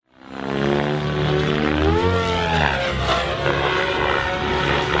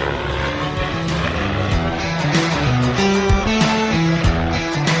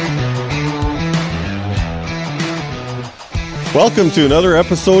Welcome to another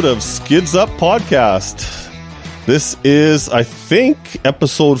episode of Skids Up Podcast. This is, I think,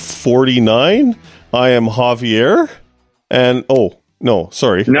 episode 49. I am Javier. And, no,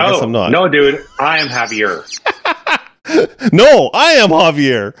 sorry. No, I guess I'm not. No, dude. I am Javier. No, I am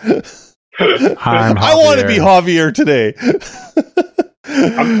Javier. I'm Javier. I want to be Javier today.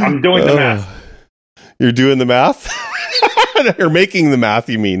 I'm doing the math. You're doing the math? You're making the math,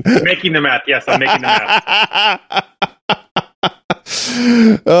 you mean? Making the math. Yes, I'm making the math.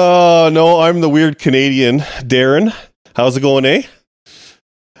 Oh, no, I'm the weird Canadian, Darren. How's it going, eh?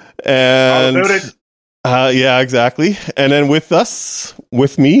 And yeah, exactly. And then with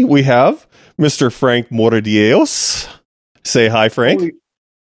me, we have Mr. Frank Moradiellos. Say hi, Frank.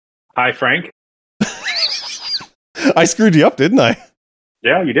 Hi, Frank. I screwed you up, didn't I?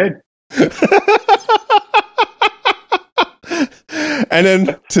 Yeah, you did. And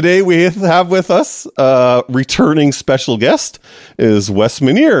then today we have with us returning special guest is Wes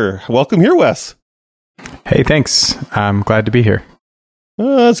Minear. Welcome here, Wes. Hey, thanks. I'm glad to be here.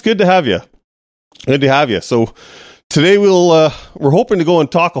 It's good to have you. Good to have you. So today we're hoping to go and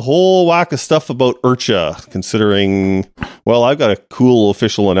talk a whole whack of stuff about IRCHA, considering, well, I've got a cool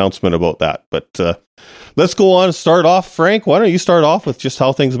official announcement about that. But let's go on and start off. Frank, why don't you start off with just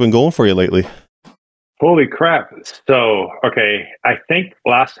how things have been going for you lately? Holy crap. So, okay, I think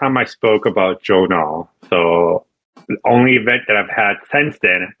last time I spoke about Journal, so the only event that I've had since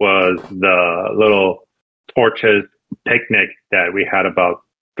then was the little torches picnic that we had about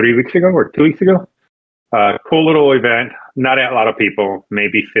 3 weeks ago or 2 weeks ago. Cool little event, not a lot of people,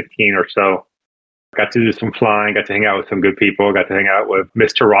 maybe 15 or so. Got to do some flying, got to hang out with some good people, got to hang out with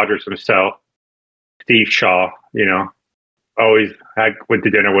Mr. Rogers himself, Steve Shaw, always went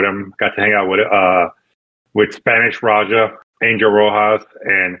to dinner with him, got to hang out with Spanish Raja, Angel Rojas,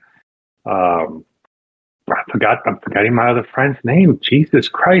 and I'm forgetting my other friend's name. Jesus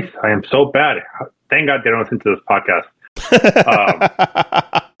Christ, I am so bad. Thank God they don't listen to this podcast.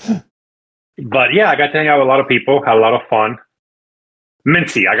 But yeah, I got to hang out with a lot of people, had a lot of fun.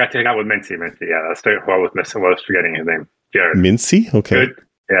 Mincy, I got to hang out with Mincy. Yeah, that's who I was missing. I was forgetting his name. Jared. Mincy? Okay. Good.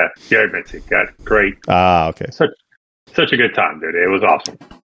 Yeah, Jared Mincy. Got great. Okay. Such a good time, dude. It was awesome.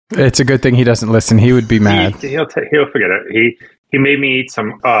 It's a good thing he doesn't listen. He would be mad. He'll forget it. He made me eat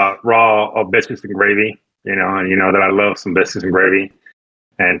some raw biscuits and gravy, and you know that I love some biscuits and gravy.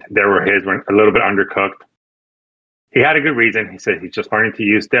 And there were his were a little bit undercooked. He had a good reason. He said he's just learning to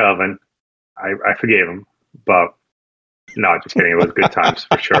use the oven. I forgave him, but no, just kidding. It was good times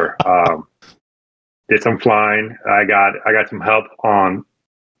for sure. Did some flying. I got some help on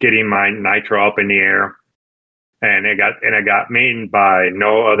getting my nitro up in the air. And it got made by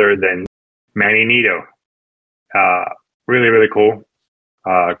no other than Manny Nito. Really, really cool.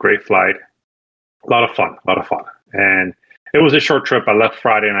 Great flight. A lot of fun. And it was a short trip. I left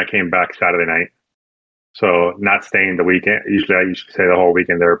Friday and I came back Saturday night. So not staying the weekend. Usually I stay the whole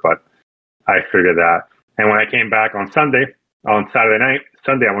weekend there, but I figured that. And when I came back on Saturday night,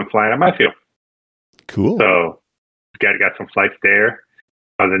 I went flying at Mayfield. Cool. So got some flights there.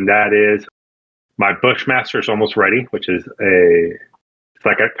 Other than that is, my Bushmaster is almost ready, which is it's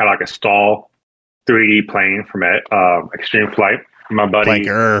like kind of like a stall 3D plane from Extreme Flight. My buddy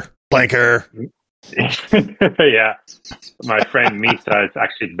Blanker. Yeah, my friend Misa is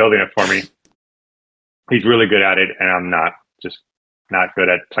actually building it for me. He's really good at it, and I'm not good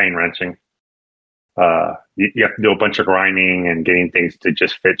at plane wrenching. You have to do a bunch of grinding and getting things to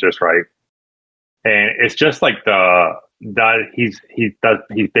just fit just right. And it's just like he's big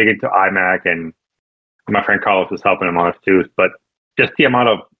into iMac, and my friend Carlos is helping him on it too. But just the amount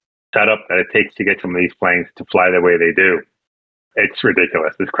of setup that it takes to get some of these planes to fly the way they do, it's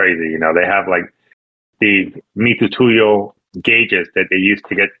ridiculous. It's crazy. They have like the Mitutuyo gauges that they use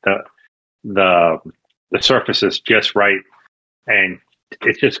to get the surfaces just right, and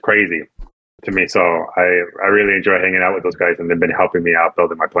it's just crazy to me. So I really enjoy hanging out with those guys, and they've been helping me out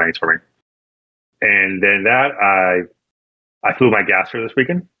building my planes for me. And then I flew my gasser this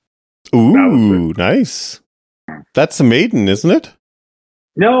weekend. Ooh, nice. That's a maiden, isn't it?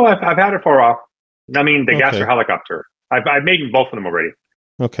 No, I've had it for a while. I mean, the gasser helicopter. I've made both of them already.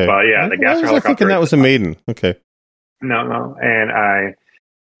 Okay. But yeah, the gasser helicopter. I was thinking that was a maiden. Okay. No. And I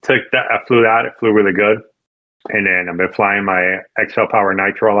took that. I flew that. It flew really good. And then I've been flying my XL Power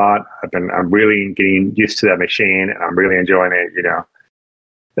Nitro a lot. I'm really getting used to that machine, and I'm really enjoying it.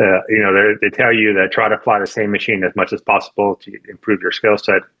 They tell you that try to fly the same machine as much as possible to improve your skill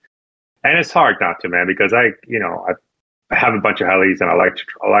set. And it's hard not to, man, because I have a bunch of helis and I like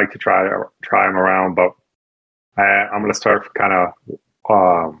to try them around, but I'm going to start kind of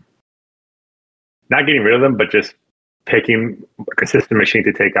not getting rid of them, but just picking a consistent machine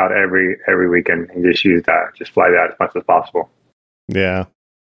to take out every weekend and just use that, just fly that as much as possible. Yeah.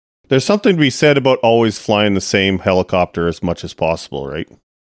 There's something to be said about always flying the same helicopter as much as possible, right?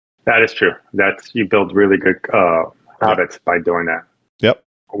 That is true. You build really good habits by doing that. Yep.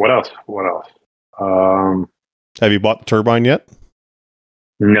 What else? Have you bought the turbine yet?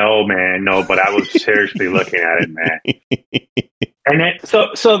 No, man, no. But I was seriously looking at it, man. And then,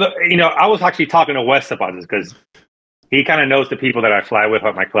 I was actually talking to Wes about this because he kind of knows the people that I fly with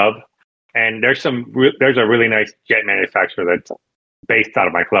at my club, and there's a really nice jet manufacturer that's based out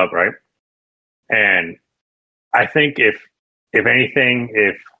of my club, right? And I think if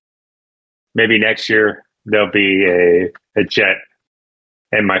maybe next year there'll be a jet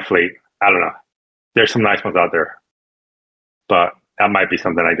in my fleet. I don't know. There's some nice ones out there, but that might be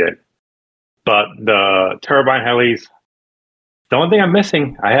something I get. But the turbine helis, the only thing I'm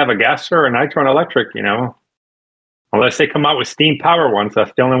missing, I have a gas or a nitro and electric, unless they come out with steam power ones.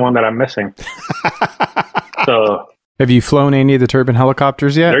 That's the only one that I'm missing. So, have you flown any of the turbine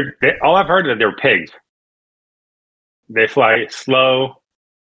helicopters yet? All I've heard is that they're pigs. They fly slow.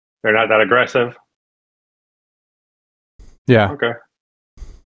 They're not that aggressive. Yeah. Okay.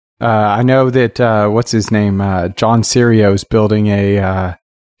 I know that, what's his name? John Serio's building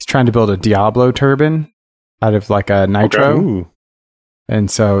he's trying to build a Diablo turbine out of like a nitro. Okay. And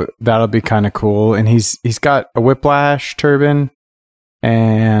so that'll be kind of cool. And he's got a Whiplash turbine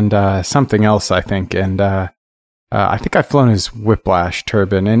and something else, I think. And I think I've flown his Whiplash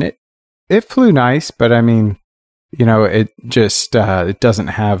turbine, and it flew nice, but I mean, it just it doesn't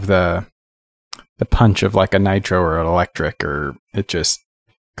have the punch of like a nitro or an electric, or it just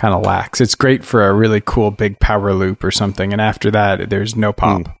kind of lacks. It's great for a really cool big power loop or something, and after that, there's no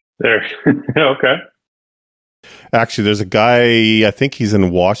pop. There, okay. Actually, there's a guy, I think he's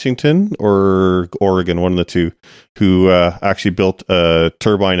in Washington or Oregon, one of the two, who actually built a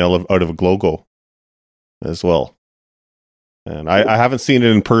turbine out of a Glogo as well. And I haven't seen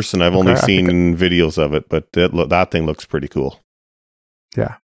it in person. I've only seen videos of it, but that thing looks pretty cool.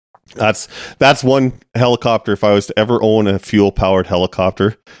 Yeah. That's one helicopter. If I was to ever own a fuel-powered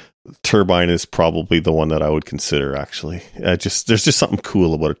helicopter, turbine is probably the one that I would consider, actually. There's just something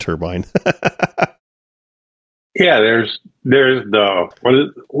cool about a turbine. Yeah, there's the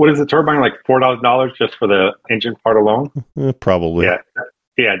what is the turbine, like $4,000 just for the engine part alone? Probably.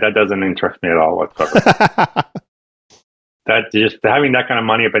 Yeah, that doesn't interest me at all whatsoever. That just having that kind of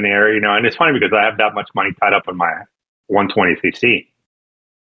money up in the air, and it's funny because I have that much money tied up in my 120cc,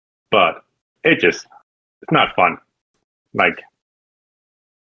 but it's not fun. Like,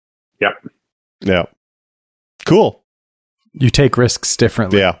 yep. Yeah. Cool. You take risks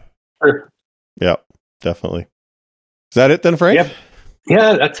differently. Yeah. Sure. Yeah, definitely. Is that it then, Frank? Yep.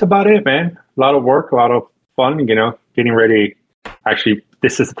 Yeah, that's about it, man. A lot of work, a lot of fun, getting ready. Actually,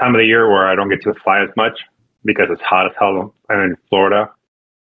 this is the time of the year where I don't get to fly as much because it's hot as hell. I'm in Florida,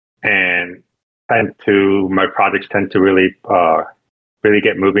 and my projects tend to really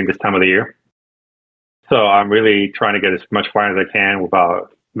get moving this time of the year. So I'm really trying to get as much flying as I can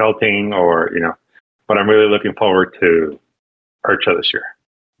without melting but I'm really looking forward to IRCHA this year.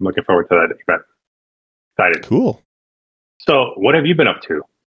 I'm looking forward to that event. Excited. Cool. So what have you been up to,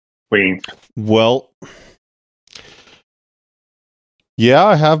 Wayne? Well, yeah,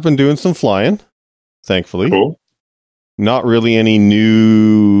 I have been doing some flying, thankfully. Cool. Not really any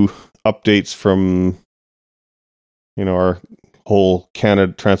new updates from, our whole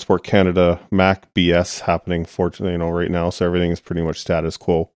Transport Canada Mac BS happening, fortunately, right now. So everything is pretty much status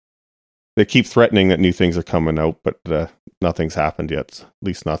quo. They keep threatening that new things are coming out, but nothing's happened yet. At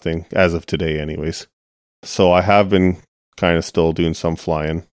least nothing as of today, anyways. So I have been kind of still doing some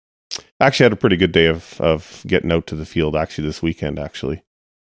flying. Actually had a pretty good day of getting out to the field actually this weekend, actually.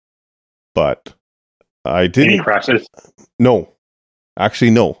 But I didn't... Any crashes? No.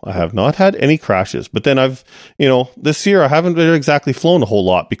 Actually, no. I have not had any crashes. But then I've, this year I haven't really exactly flown a whole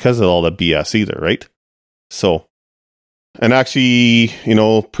lot because of all the BS either, right? So, and actually,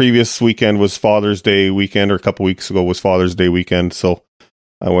 previous weekend was Father's Day weekend, or a couple weeks ago was Father's Day weekend. So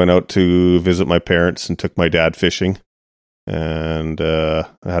I went out to visit my parents and took my dad fishing. And I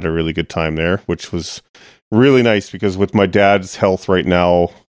had a really good time there, which was really nice because with my dad's health right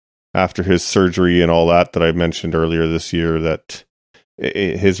now, after his surgery and all that I mentioned earlier this year, that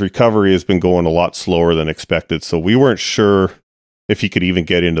his recovery has been going a lot slower than expected. So we weren't sure if he could even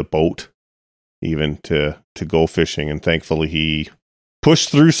get in the boat, even to go fishing. And thankfully he pushed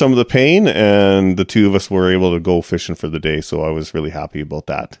through some of the pain and the two of us were able to go fishing for the day. So I was really happy about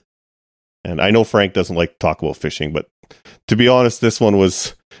that. And I know Frank doesn't like to talk about fishing, but to be honest, this one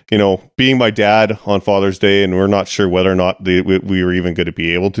was, being my dad on Father's Day, and we're not sure whether or not we were even going to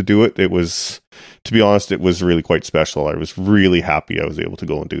be able to do it. It was, to be honest, it was really quite special. I was really happy I was able to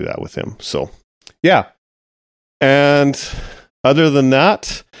go and do that with him. So, yeah. And other than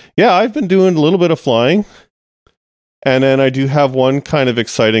that, yeah, I've been doing a little bit of flying. And then I do have one kind of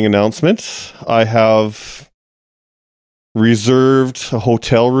exciting announcement. I have reserved a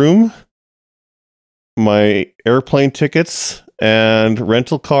hotel room, my airplane tickets, and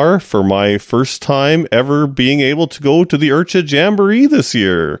rental car for my first time ever being able to go to the IRCHA Jamboree this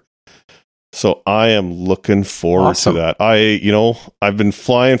year. So I am looking forward to that. I've been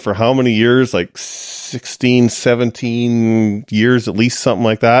flying for how many years? Like 16, 17 years, at least, something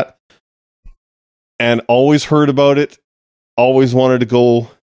like that. And always heard about it, always wanted to go,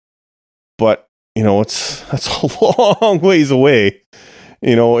 but that's a long ways away.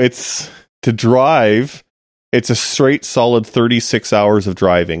 It's to drive. It's a straight solid 36 hours of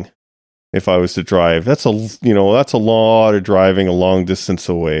driving. If I was to drive, that's a lot of driving a long distance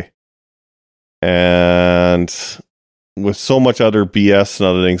away. And with so much other BS and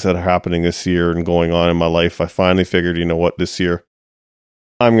other things that are happening this year and going on in my life, I finally figured, this year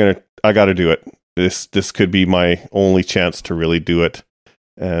I got to do it. This could be my only chance to really do it.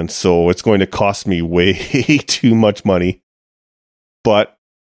 And so it's going to cost me way too much money, but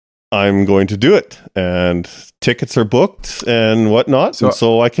I'm going to do it, and tickets are booked and whatnot.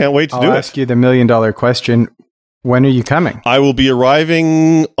 So I can't wait to do it. I'll ask you the $1 million question. When are you coming? I will be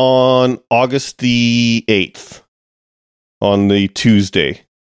arriving on August the 8th, on the Tuesday.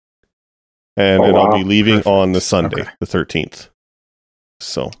 And then I'll be leaving on the Sunday, the 13th.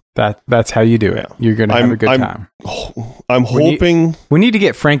 So that's how you do it. You're going to have a good time. I'm hoping we need to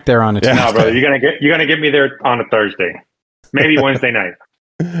get Frank there on a Tuesday. No, brother, you're gonna get me there on a Thursday, maybe Wednesday night.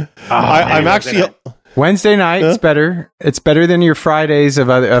 I'm actually Wednesday night. It's better. It's better than your Fridays of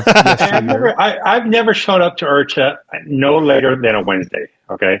I've never shown up to IRCHA no later than a Wednesday.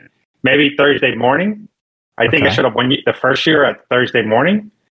 Okay, maybe Thursday morning. I think I showed up the first year at Thursday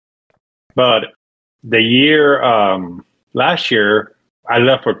morning, but the year last year I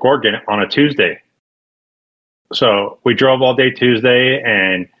left for Gorgon on a Tuesday. So we drove all day Tuesday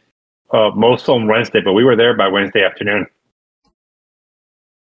and most on Wednesday, but we were there by Wednesday afternoon.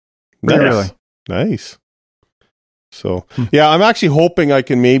 Nice. Really? Nice. So, yeah, I'm actually hoping I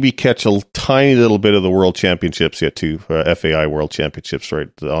can maybe catch a tiny little bit of the World Championships yet too, FAI World Championships, right?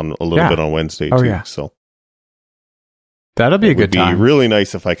 On a little bit on Wednesday too. Yeah. So that'll be a good time. It'd be really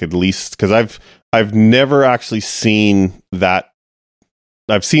nice if I could at least, because I've never actually seen that.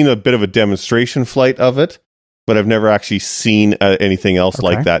 I've seen a bit of a demonstration flight of it, but I've never actually seen anything else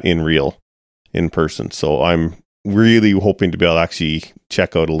like that in person. So I'm really hoping to be able to actually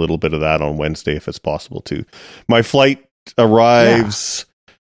check out a little bit of that on Wednesday if it's possible too. My flight arrives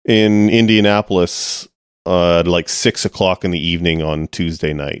in Indianapolis like 6:00 in the evening on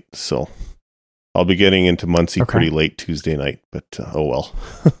Tuesday night. So I'll be getting into Muncie pretty late Tuesday night, but oh well.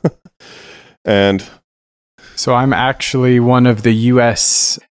 And so I'm actually one of the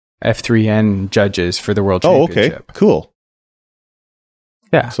US F3N judges for the World Championship. Oh, okay. Cool.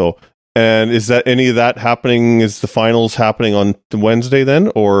 Yeah. So, and is that any of that happening? Is the finals happening on Wednesday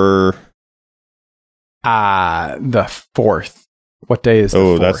then, or? The 4th. What day is the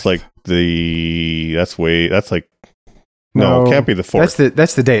 4th? That's like no, it can't be the 4th.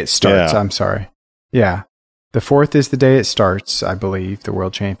 That's the day it starts. Yeah. I'm sorry. Yeah. The 4th is the day it starts, I believe, the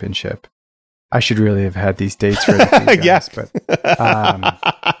World Championship. I should really have had these dates ready for you guys, but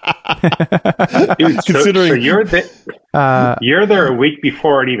Dude, so you're there a week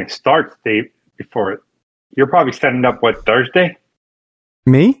before it even starts, Dave. You're probably setting up Thursday?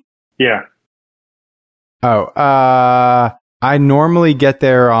 Me? Yeah. I normally get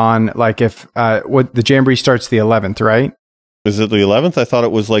there on if the Jamboree starts the 11th, right? Is it the 11th? I thought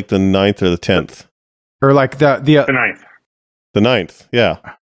it was like the 9th or the 10th. Or like the 9th. The 9th, yeah.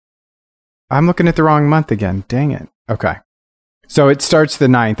 I'm looking at the wrong month again. Dang it. Okay. So it starts the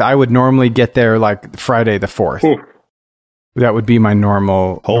 9th. I would normally get there like Friday the 4th. Ooh. That would be my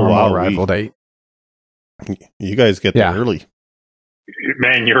normal arrival date. You guys get there early.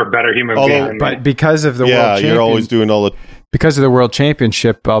 Man, you're a better human being. But because of the World Championship, you're always doing all the... Because of the World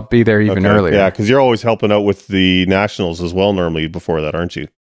Championship, I'll be there even earlier. Yeah, because you're always helping out with the Nationals as well normally before that, aren't you?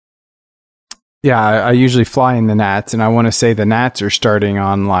 Yeah, I usually fly in the Nats, and I want to say the Nats are starting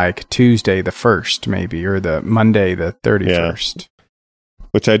on like Tuesday the 1st, maybe, or the Monday the 31st. Yeah.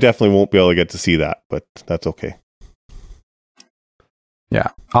 Which I definitely won't be able to get to see that, but that's okay.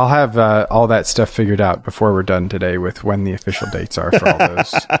 Yeah, I'll have all that stuff figured out before we're done today with when the official dates are for all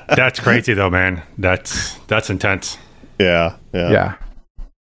those. That's crazy though, man. That's intense. Yeah.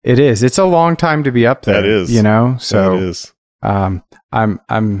 It is. It's a long time to be up there. That is. So that is.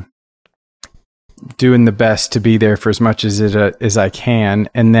 I'm doing the best to be there for as much as I can,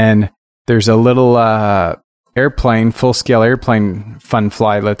 and then there's a little full scale airplane fun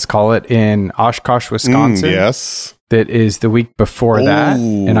fly, let's call it, in Oshkosh, Wisconsin. Yes. That is the week before that,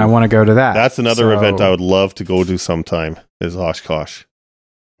 and I want to go to that. That's another event I would love to go to sometime, is Oshkosh.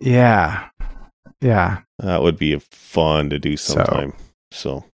 Yeah. That would be fun to do sometime.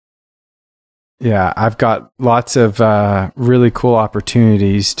 So. Yeah, I've got lots of really cool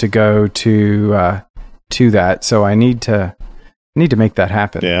opportunities to go to that, so I need to make that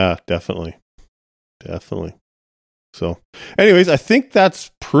happen. Yeah, definitely. So, anyways, I think that's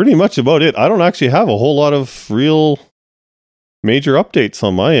pretty much about it. I don't actually have a whole lot of real major updates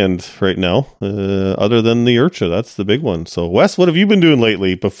on my end right now, other than the IRCHA. That's the big one. So, Wes, what have you been doing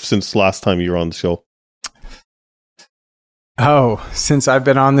lately since last time you were on the show? Oh, since I've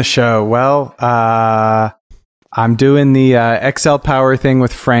been on the show, well, I'm doing the XL Power thing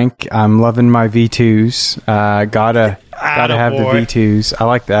with Frank. I'm loving my V2s. Gotta have the V2s. I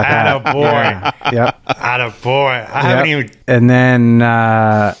like that. Attaboy. Yep. Attaboy. I haven't even. And then,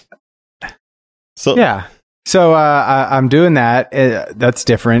 So I'm doing that. That's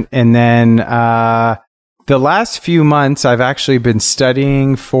different. And then the last few months, I've actually been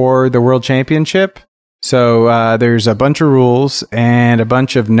studying for the World Championship. So there's a bunch of rules and a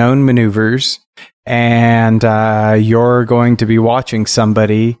bunch of known maneuvers. And you're going to be watching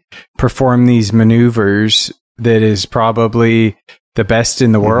somebody perform these maneuvers that is probably the best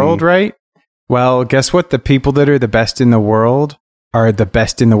in the world, right? Well, guess what? The people that are the best in the world are the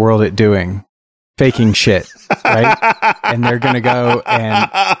best in the world at doing faking shit, right? And they're going to go and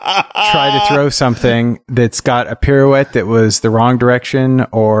try to throw something that's got a pirouette that was the wrong direction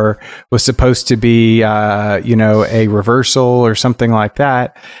or was supposed to be, a reversal or something like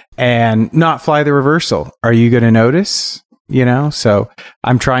that, and not fly the reversal. Are you going to notice? So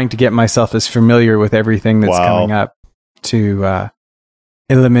I'm trying to get myself as familiar with everything that's coming up to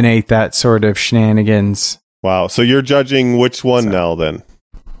eliminate that sort of shenanigans. Wow. So you're judging which one now then?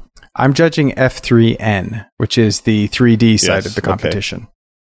 I'm judging F3N, which is the 3D side of the competition.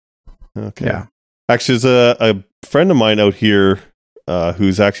 Okay. Yeah. Actually, there's a friend of mine out here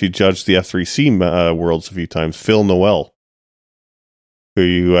who's actually judged the F3C Worlds a few times, Phil Noel.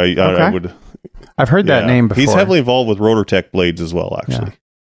 Who I would... I've heard that name before. He's heavily involved with Rotortech blades as well, actually.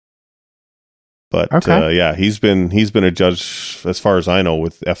 Yeah. But he's been a judge, as far as I know,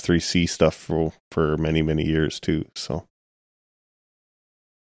 with F3C stuff for many, many years too. So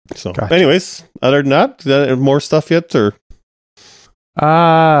gotcha. Anyways, other than that, more stuff yet, or?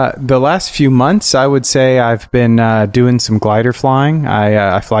 The last few months, I would say I've been doing some glider flying.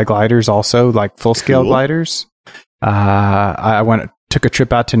 I fly gliders also, like full scale gliders. I took a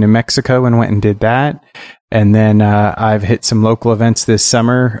trip out to New Mexico and went and did that. And then I've hit some local events this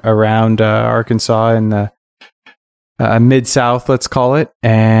summer around Arkansas and the Mid-South, let's call it.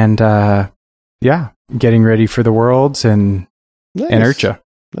 And getting ready for the Worlds and IRCHA.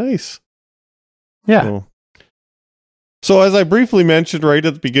 Nice. Yeah. So as I briefly mentioned right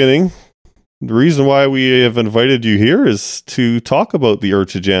at the beginning, the reason why we have invited you here is to talk about the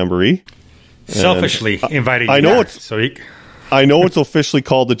IRCHA Jamboree. Selfishly invited you. I know it's officially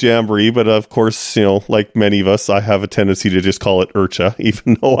called the Jamboree, but of course, like many of us, I have a tendency to just call it IRCHA,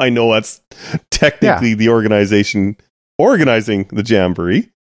 even though I know that's technically the organization organizing the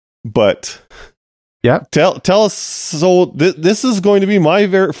Jamboree. But tell us. So this is going to be my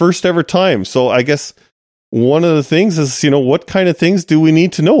first ever time. So I guess one of the things is, what kind of things do we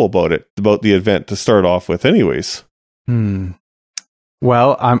need to know about the event to start off with, anyways?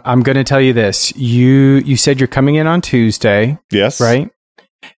 Well, I'm going to tell you this. You said you're coming in on Tuesday. Yes. Right?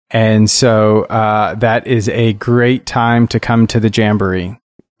 And so that is a great time to come to the Jamboree.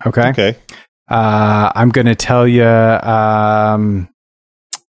 Okay? Okay. I'm going to tell you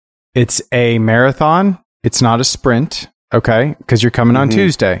it's a marathon. It's not a sprint. Okay? Because you're coming on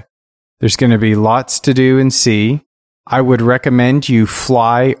Tuesday. There's going to be lots to do and see. I would recommend you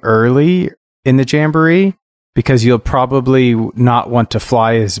fly early in the Jamboree, because you'll probably not want to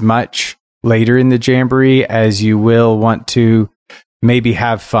fly as much later in the Jamboree as you will want to maybe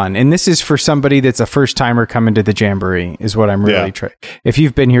have fun. And this is for somebody that's a first timer coming to the Jamboree, is what I'm really trying. If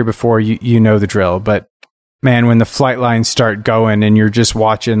you've been here before, you know the drill. But man, when the flight lines start going and you're just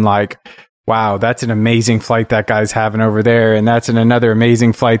watching like wow, that's an amazing flight that guy's having over there, and that's another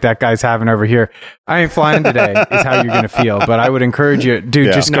amazing flight that guy's having over here. I ain't flying today is how you're going to feel. But I would encourage you,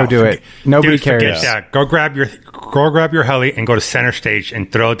 dude, just go do it. Nobody cares. Forget that. Go grab your heli and go to center stage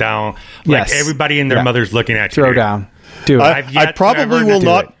and throw down. Like everybody and their mother's looking at you. Throw down. Do it. I probably will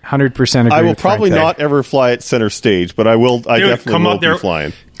not 100% agree. I will probably not ever fly at center stage, but I will. I definitely will be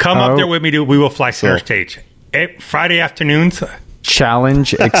flying. Come up there with me, dude. We will fly center stage. Friday afternoons.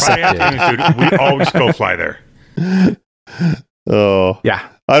 Challenge accepted. Friday afternoons, dude. We always go fly there. Oh yeah.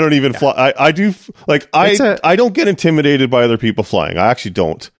 I don't even fly. I do like I don't get intimidated by other people flying. I actually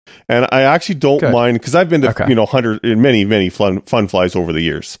don't, and I actually don't mind because I've been to many fun flies over the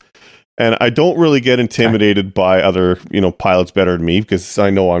years. And I don't really get intimidated by other, pilots better than me because I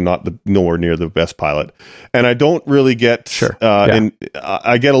know I'm not nowhere near the best pilot. And I don't really get, and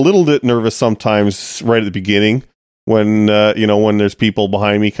I get a little bit nervous sometimes right at the beginning when, when there's people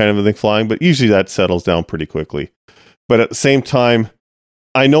behind me kind of a thing flying, but usually that settles down pretty quickly. But at the same time,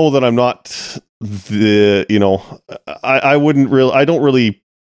 I know that I'm not I don't really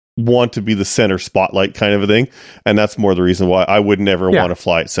want to be the center spotlight kind of a thing, and that's more the reason why I would never want to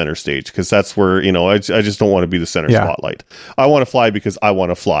fly at center stage, because that's where I just don't want to be the center spotlight. I want to fly because I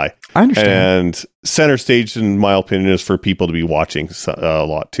want to fly. I understand. And center stage, in my opinion, is for people to be watching a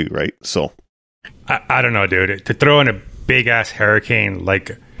lot too, right? So I don't know, dude, to throw in a big ass hurricane,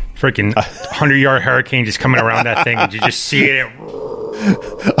 like freaking 100-yard hurricane just coming around that thing, and you just see it.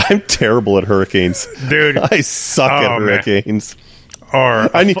 I'm terrible at hurricanes, dude. I suck at hurricanes. Man. Or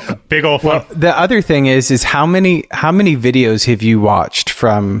a big old fun. Well, the other thing is how many videos have you watched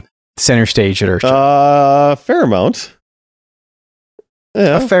from center stage at IRCHA? Fair amount.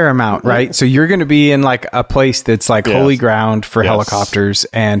 Yeah. A fair amount, right? So you're going to be in like a place that's like holy ground for helicopters,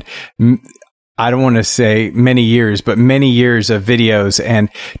 and I don't want to say many years, but many years of videos. And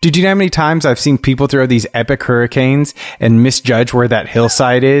did you know how many times I've seen people throw these epic hurricanes and misjudge where that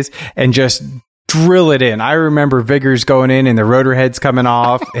hillside is and just drill it in? I remember Vigors going in and the rotor heads coming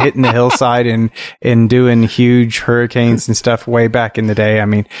off, hitting the hillside and doing huge hurricanes and stuff way back in the day. I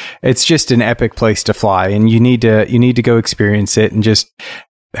mean, it's just an epic place to fly, and you need to go experience it and just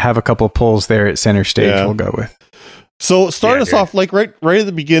have a couple of pulls there at center stage. We'll go with. So start us off like right at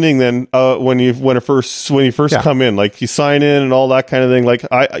the beginning. Then when you first come in, like you sign in and all that kind of thing. Like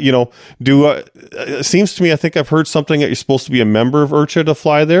it seems to me, I think I've heard something that you're supposed to be a member of IRCHA to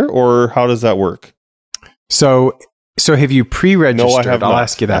fly there, or how does that work? So have you pre-registered? No, I have not. I'll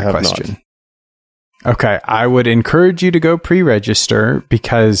ask you that question. Okay, I would encourage you to go pre-register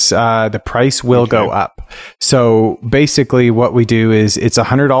because the price will go up. So basically what we do is it's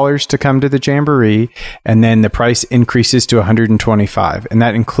 $100 to come to the Jamboree, and then the price increases to $125. And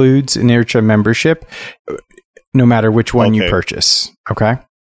that includes an IRCHA membership, no matter which one you purchase. Okay.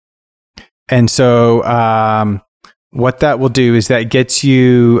 And so what that will do is that gets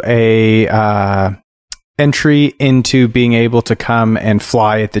you a entry into being able to come and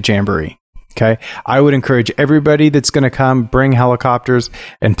fly at the Jamboree. Okay. I would encourage everybody that's going to come, bring helicopters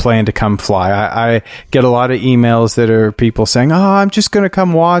and plan to come fly. I get a lot of emails that are people saying, "Oh, I'm just going to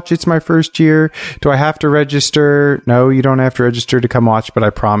come watch. It's my first year. Do I have to register?" No, you don't have to register to come watch, but I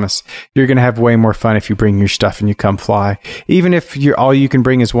promise you're going to have way more fun if you bring your stuff and you come fly. Even if all you can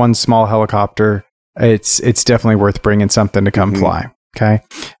bring is one small helicopter, it's definitely worth bringing something to come fly. Okay.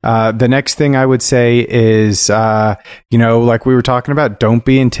 The next thing I would say is, like we were talking about, don't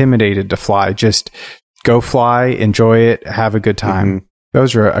be intimidated to fly. Just go fly, enjoy it, have a good time.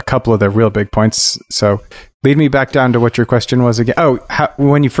 Those are a couple of the real big points. So lead me back down to what your question was again. Oh,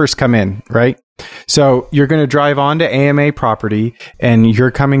 when you first come in, right? So you're going to drive onto AMA property and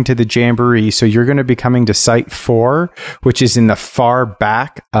you're coming to the Jamboree. So you're going to be coming to Site 4, which is in the far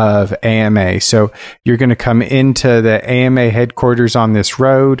back of AMA. So you're going to come into the AMA headquarters on this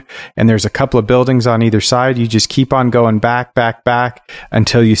road, and there's a couple of buildings on either side. You just keep on going back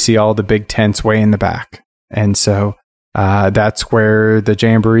until you see all the big tents way in the back. And so that's where the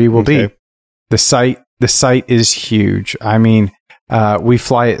Jamboree will be. The site is huge. I mean, we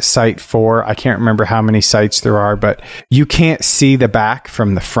fly at Site 4. I can't remember how many sites there are, but you can't see the back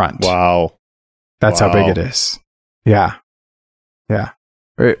from the front. Wow. That's how big it is. Yeah. Yeah.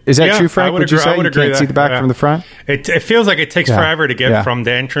 Is that true, Frank? Would you say you can't see the back from the front? It feels like it takes forever to get from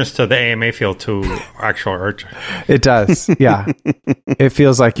the entrance to the AMA field to actual IRCHA. It does. Yeah. It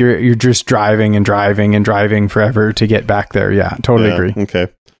feels like you're just driving forever to get back there. Yeah. Totally agree. Okay.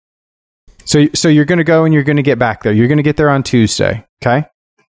 So you're going to go and you're going to get back there. You're going to get there on Tuesday. Okay.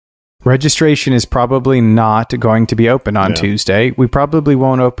 registration is probably not going to be open on Tuesday. We probably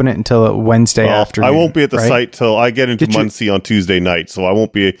won't open it until Wednesday afternoon. I won't be at the right? site till I get into Muncie on Tuesday night, so I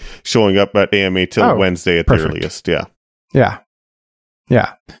won't be showing up at AMA till Wednesday at the earliest.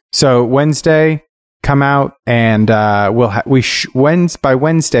 Yeah. So Wednesday, come out, and by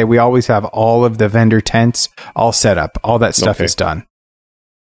Wednesday we always have all of the vendor tents all set up. All that stuff is done.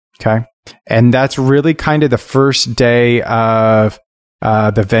 Okay, and that's really kind of the first day of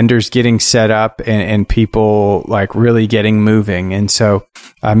the vendors getting set up and people like really getting moving. And so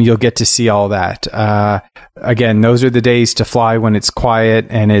you'll get to see all that. Again, those are the days to fly when it's quiet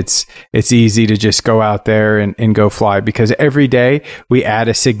and it's easy to just go out there and go fly, because every day we add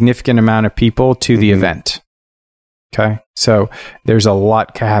a significant amount of people to the event. Okay. So there's a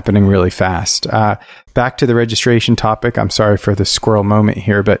lot happening really fast. Back to the registration topic. I'm sorry for the squirrel moment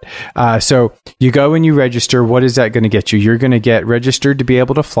here, but so you go and you register. What is that going to get you? You're going to get registered to be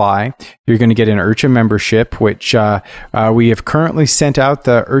able to fly. You're going to get an IRCHA membership, which we have currently sent out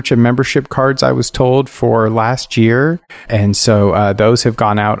the IRCHA membership cards, I was told, for last year. And so those have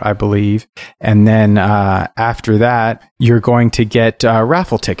gone out, I believe. And then after that, you're going to get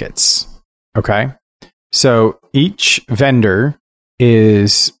raffle tickets. Okay. So each vendor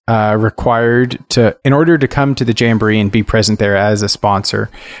is required to, in order to come to the Jamboree and be present there as a sponsor,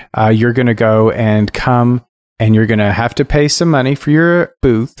 you're going to go and come, and you're going to have to pay some money for your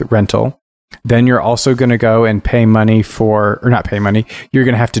booth rental. Then you're also going to go and pay money for, or not pay money, you're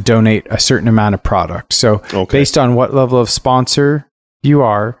going to have to donate a certain amount of product. So based on what level of sponsor you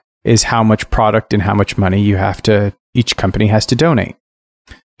are, is how much product and how much money you have to, each company has to donate.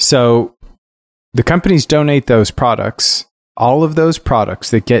 So the companies donate those products. All of those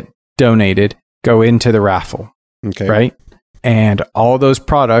products that get donated go into the raffle. Okay. Right? And all those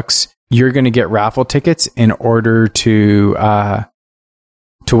products, you're going to get raffle tickets in order to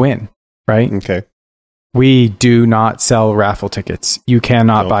win. Right? Okay. We do not sell raffle tickets. You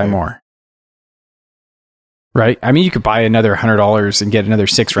cannot buy more. Right? I mean, you could buy another $100 and get another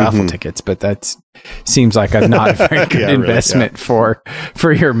 6 raffle tickets, but that seems like not a very good investment for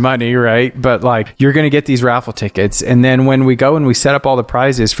your money, right? But like, you're going to get these raffle tickets, and then when we go and we set up all the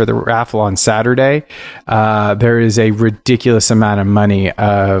prizes for the raffle on Saturday, there is a ridiculous amount of money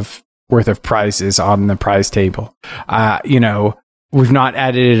worth of prizes on the prize table. We've not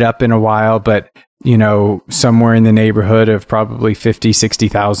added it up in a while, but somewhere in the neighborhood of probably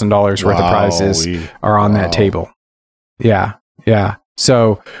 $50,000-$60,000 worth of prizes are on that table. Yeah. Yeah.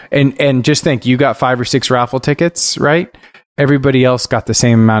 So, and just think, you got 5 or 6 raffle tickets, right? Everybody else got the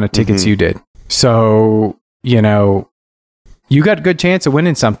same amount of tickets you did. So, you got a good chance of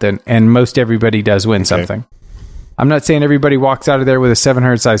winning something, and most everybody does win something. I'm not saying everybody walks out of there with a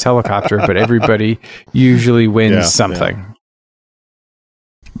 700 size helicopter, but everybody usually wins something. Yeah.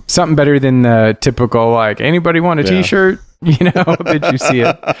 Something better than the typical, like, anybody want a t-shirt? That you see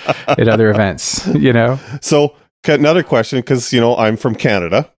it at other events, So another question, because, I'm from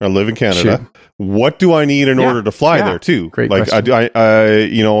Canada. I live in Canada. Sure. What do I need in order to fly there too? Great question.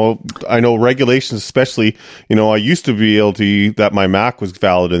 I know regulations, especially, I used to be able to, that my Mac was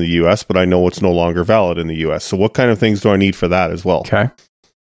valid in the US, but I know it's no longer valid in the US. So what kind of things do I need for that as well? Okay.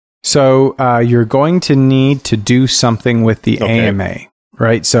 So you're going to need to do something with the AMA.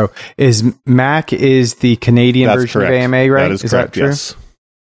 Right. So Mac is the Canadian version of AMA, right? That is correct, that true? Yes.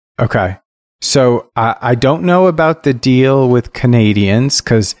 Okay. So I don't know about the deal with Canadians,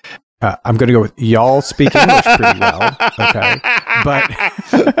 because I'm going to go with y'all speak English pretty well. Okay. But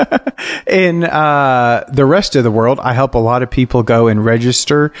in the rest of the world, I help a lot of people go and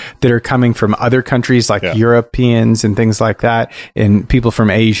register that are coming from other countries, like Europeans and things like that, and people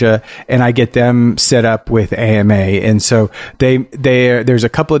from Asia. And I get them set up with AMA. And so there's a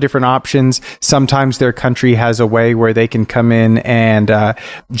couple of different options. Sometimes their country has a way where they can come in and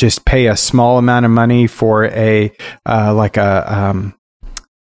just pay a small amount of money for a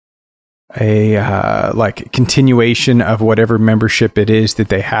continuation of whatever membership it is that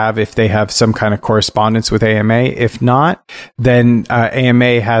they have, if they have some kind of correspondence with AMA. If not, then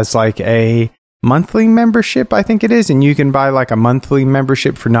AMA has like a monthly membership, I think it is, and you can buy like a monthly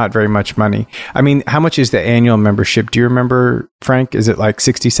membership for not very much money. I mean, how much is the annual membership? Do you remember, Frank? Is it like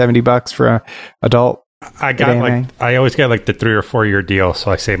 $60-$70 for an adult? I always get like the 3 or 4 year deal,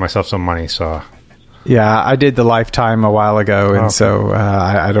 so I save myself some money. So yeah, I did the lifetime a while ago, and so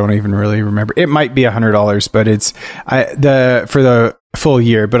I don't even really remember. It might be $100, but it's for the full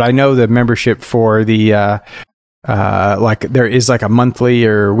year. But I know the membership for the there is like a monthly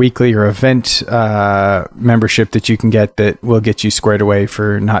or weekly or event membership that you can get that will get you squared away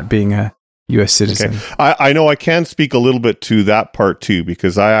for not being a U.S. citizen. Okay. I know I can speak a little bit to that part too,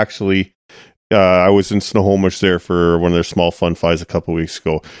 because I actually I was in Snohomish there for one of their small fun flies a couple weeks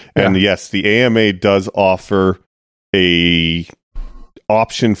ago, and yes, the AMA does offer a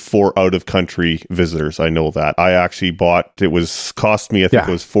option for out of country visitors. I know that. I actually bought. It was cost me. I think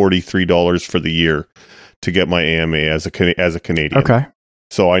it was $43 for the year to get my AMA as a Canadian. Okay.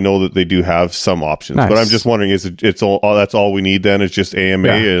 So I know that they do have some options, Nice. but I'm just wondering: is it's all that's all we need then? Is just AMA,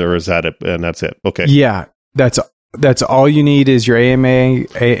 or is that it? And that's it? Okay. Yeah, that's all you need is your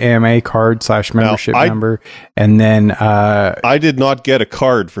AMA card / membership number, and then I did not get a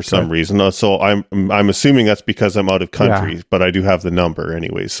card for some reason, so I'm assuming that's because I'm out of country, but I do have the number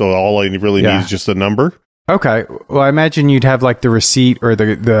anyway. So all I really need is just the number. Okay. Well, I imagine you'd have like the receipt or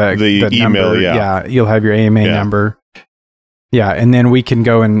the email. Number. Yeah, you'll have your AMA number. Yeah, and then we can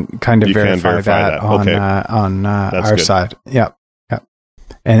go and kind of verify that on our side. Yeah,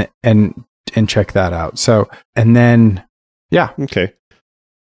 and check that out. So, and then okay.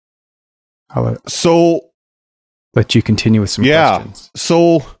 I'll let you continue with some questions.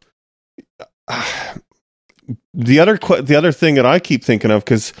 So, the other thing that I keep thinking of,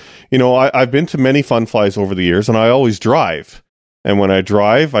 because I've been to many fun flies over the years, and I always drive. And when I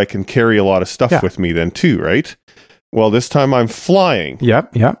drive, I can carry a lot of stuff with me then too, right? Well, this time I'm flying.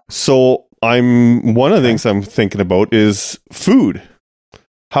 Yep. So one of the things I'm thinking about is food.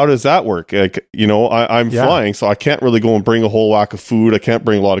 How does that work? Like, I'm flying, so I can't really go and bring a whole whack of food. I can't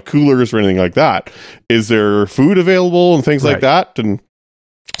bring a lot of coolers or anything like that. Is there food available and things like that, and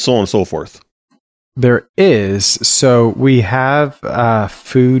so on and so forth? There is. So we have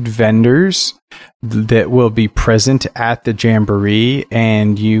food vendors that will be present at the Jamboree,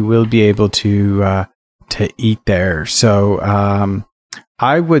 and you will be able to eat there. So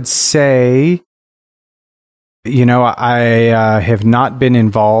I would say, I have not been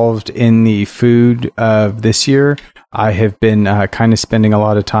involved in the food of this year. I have been kind of spending a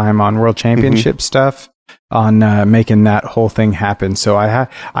lot of time on World Championship stuff, on making that whole thing happen. So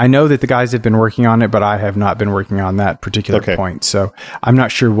I know that the guys have been working on it, but I have not been working on that particular point. So I'm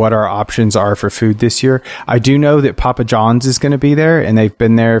not sure what our options are for food this year. I do know that Papa John's is going to be there, and they've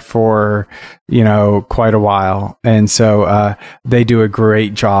been there for quite a while, and so they do a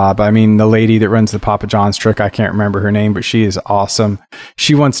great job. I mean, the lady that runs the Papa John's truck, I can't remember her name, but she is awesome.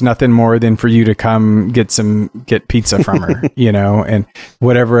 She wants nothing more than for you to come get pizza from her, and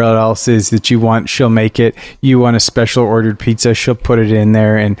whatever else is that you want, she'll make it. You want a special ordered pizza, she'll put it in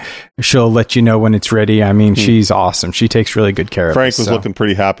there, and she'll let you know when it's ready. I mean, she's awesome. She takes really good care of us. Frank was looking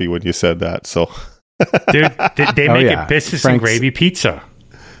pretty happy when you said that. So, dude, they make a biscuits and gravy pizza.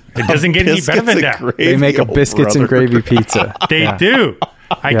 It doesn't get any better than that. They make a biscuits and gravy pizza. They do.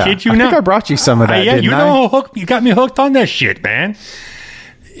 I kid you not. I think I brought you some of that. You got me hooked on that shit, man.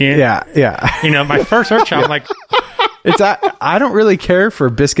 Yeah. My first search, I'm like, I don't really care for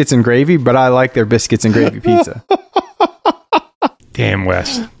biscuits and gravy, but I like their biscuits and gravy pizza. Damn,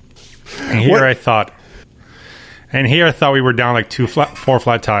 Wes. And here I thought we were down like 4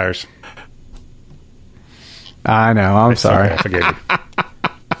 flat tires. I know. I'm sorry. I forgive you.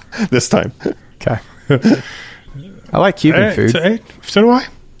 This time. Okay. I like Cuban food. So do I.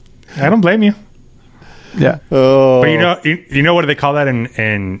 I don't blame you. Yeah. Oh. But you know what do they call that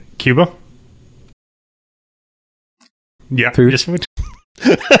in Cuba? Yeah. Food. Just food.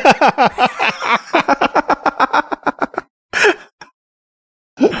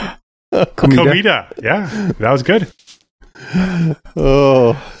 Comida. Yeah. That was good.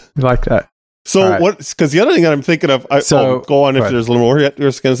 Oh. You like that. So what? Because the other thing that I'm thinking of, go on if there's a little more yet. You're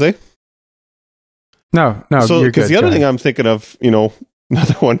just going to say? No. So you're because good. the other thing I'm thinking of,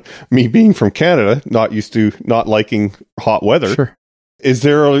 another one, me being from Canada, not used to not liking hot weather. Sure. Is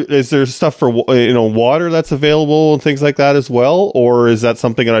there stuff for water that's available and things like that as well, or is that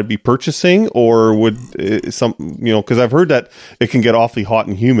something that I'd be purchasing, or would because I've heard that it can get awfully hot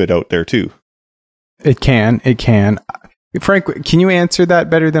and humid out there too. It can. Frank, can you answer that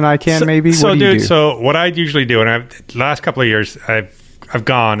better than I can? Maybe. So, what do you do? So what I usually do, and the last couple of years, I've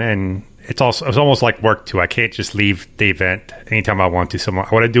gone, and it's almost like work too. I can't just leave the event anytime I want to. So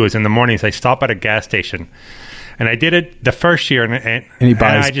what I do is in the mornings I stop at a gas station, and I did it the first year, and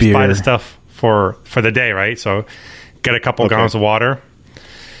I just buy the stuff for the day, right? So get a couple gallons of water,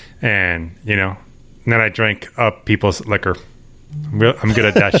 and then I drink up people's liquor. I'm good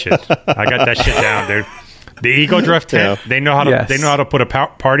at that shit. I got that shit down, dude. The Ego Drift tent, they know how to put a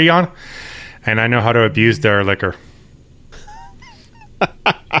party on, and I know how to abuse their liquor.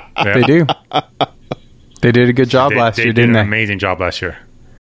 Yeah. They do. They did a good job last year, didn't they? They did an amazing job last year.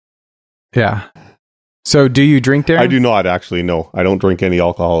 Yeah. So do you drink, Darren? I do not actually. No, I don't drink any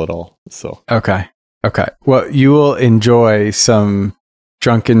alcohol at all. So Okay. Well, you will enjoy some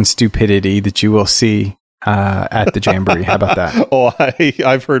drunken stupidity that you will see at the Jamboree. How about that? Oh,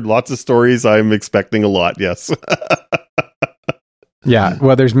 I've heard lots of stories. I'm expecting a lot. Yes. Yeah.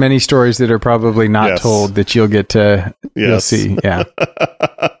 Well, there's many stories that are probably not told that you'll get to you'll see. Yeah.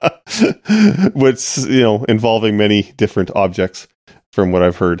 Which, involving many different objects from what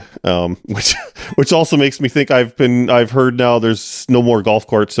I've heard. Which also makes me think I've heard now there's no more golf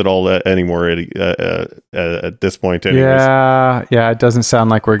courts at all anymore at this point. Anyways. Yeah. It doesn't sound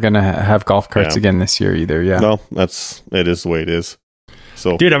like we're going to have golf carts again this year either. Yeah. No, it is the way it is.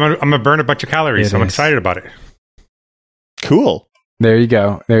 So, dude, I'm gonna burn a bunch of calories. I'm excited about it. Cool. There you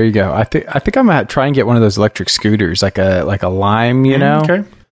go. I think I'm gonna try and get one of those electric scooters, like a Lime, Okay.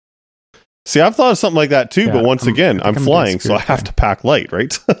 See, I've thought of something like that too, but once again, I'm flying, so I have to pack light,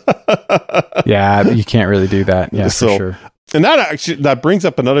 right? Yeah, you can't really do that. Yeah, for sure. And that brings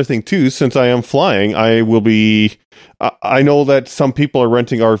up another thing too. Since I am flying, I will be. I know that some people are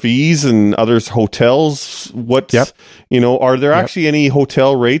renting RVs and others hotels. Are there actually any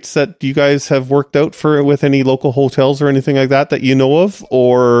hotel rates that you guys have worked out with any local hotels or anything like that you know of,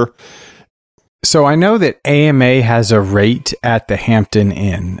 or? So I know that AMA has a rate at the Hampton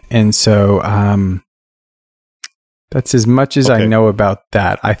Inn, and so that's as much as I know about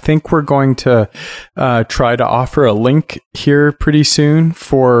that. I think we're going to try to offer a link here pretty soon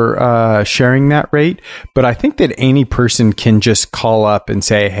for sharing that rate. But I think that any person can just call up and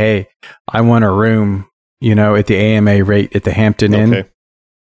say, "Hey, I want a room," at the AMA rate at the Hampton Inn,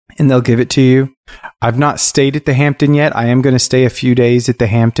 and they'll give it to you. I've not stayed at the Hampton yet. I am going to stay a few days at the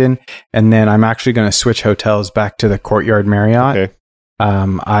Hampton, and then I'm actually going to switch hotels back to the Courtyard Marriott. Okay.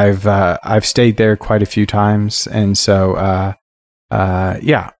 I've stayed there quite a few times, and so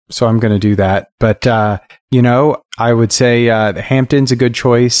so I'm going to do that. But I would say the Hampton's a good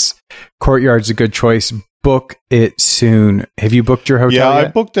choice. Courtyard's a good choice. Book it soon. Have you booked your hotel yet? I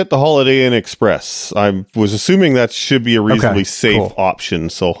booked at the Holiday Inn Express. I was assuming that should be a reasonably safe option.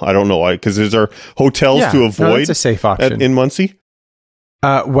 So I don't know because is there hotels to avoid? No, it's a safe option in Muncie.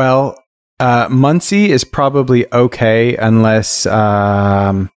 Muncie is probably okay unless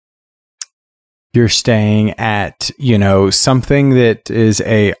you're staying at something that is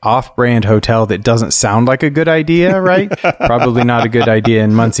a off-brand hotel that doesn't sound like a good idea, right? Probably not a good idea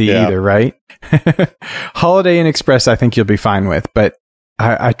in Muncie either, right? Holiday Inn Express, I think you'll be fine with, but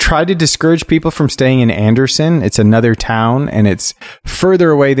I try to discourage people from staying in Anderson. It's another town, and it's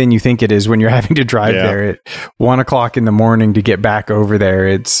further away than you think it is when you're having to drive there at 1:00 in the morning to get back over there.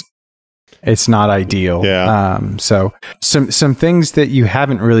 It's not ideal. Yeah. So some things that you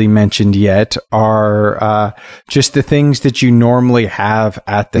haven't really mentioned yet are just the things that you normally have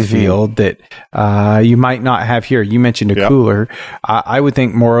at the field that you might not have here. You mentioned a cooler. I would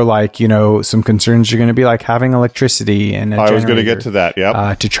think more like, some concerns are going to be like having electricity and I was going to get to that.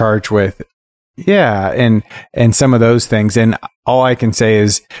 Yeah. To charge with. Yeah, and some of those things. And all I can say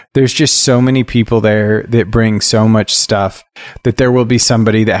is there's just so many people there that bring so much stuff that there will be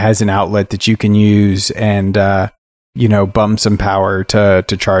somebody that has an outlet that you can use and, bum some power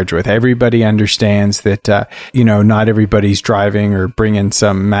to charge with. Everybody understands that, not everybody's driving or bringing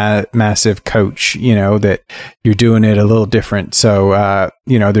some massive coach, that you're doing it a little different. So,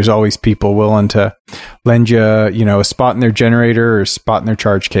 there's always people willing to lend you, a spot in their generator or a spot in their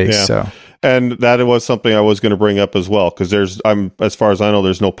charge case. Yeah. So. And that was something I was going to bring up as well, because as far as I know,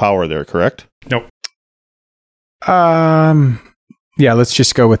 there's no power there, correct? Nope. Yeah, let's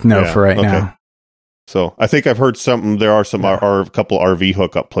just go with no for right now. So I think I've heard there are a couple RV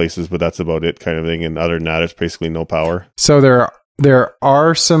hookup places, but that's about it, kind of thing. And other than that, it's basically no power. So there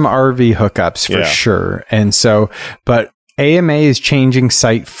are some RV hookups for sure, and so but AMA is changing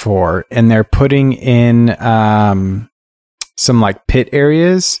Site 4, and they're putting in some like pit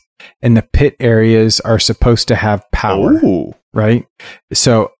areas. And the pit areas are supposed to have power, right?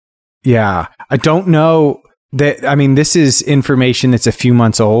 So, I don't know that. I mean, this is information that's a few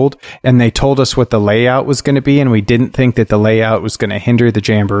months old, and they told us what the layout was going to be, and we didn't think that the layout was going to hinder the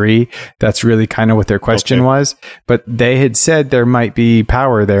Jamboree. That's really kind of what their question was. But they had said there might be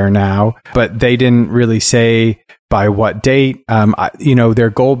power there now, but they didn't really say by what date. Their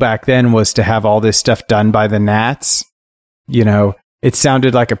goal back then was to have all this stuff done by the Nats, It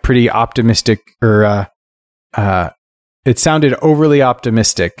sounded like a pretty optimistic, or it sounded overly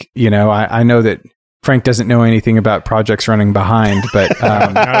optimistic. I know that Frank doesn't know anything about projects running behind, but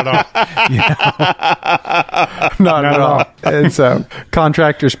Not at all. not at all. And so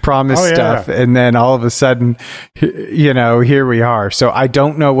contractors promise Oh, yeah. stuff, and then all of a sudden, here we are. So I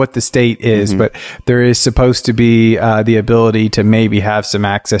don't know what the state is, but there is supposed to be the ability to maybe have some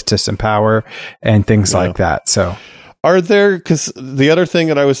access to some power and things like that. So. Are there, because the other thing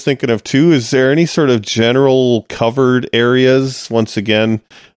that I was thinking of too, is there any sort of general covered areas? Once again,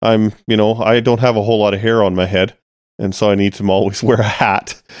 I don't have a whole lot of hair on my head, and so I need to always wear a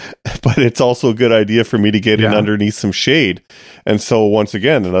hat, but it's also a good idea for me to get in underneath some shade. And so once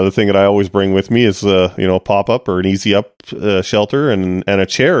again, another thing that I always bring with me is pop up or an easy up shelter and a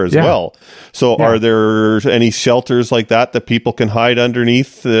chair as well. So are there any shelters like that people can hide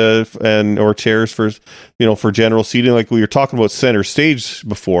underneath or chairs for general seating? Like we were talking about center stage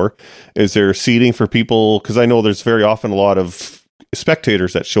before, is there seating for people? Because I know there's very often a lot of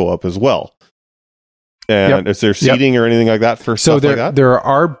spectators that show up as well. And is there seating or anything like that for stuff like that? There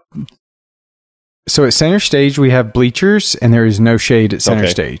are. So at center stage, we have bleachers, and there is no shade at center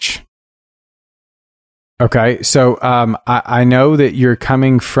stage. Okay, so I know that you're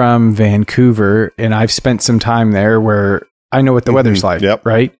coming from Vancouver, and I've spent some time there where I know what the weather's like,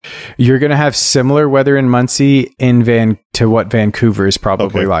 right? You're going to have similar weather in Muncie to what Vancouver is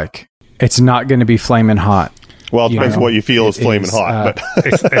probably like. It's not going to be flaming hot. Well, it depends what you feel is flaming hot. But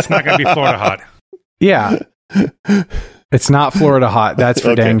it's not going to be Florida hot. Yeah. It's not Florida hot. That's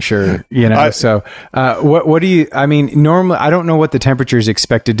for dang sure. So what do you, normally, I don't know what the temperature is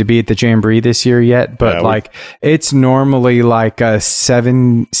expected to be at the Jamboree this year yet, but it's normally like a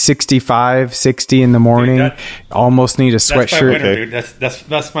 65, 60 in the morning. Dude, almost need a sweatshirt. That's my winter, dude.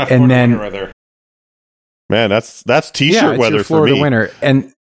 That's my Florida winter weather. Man, that's t-shirt weather for Florida me. Winter.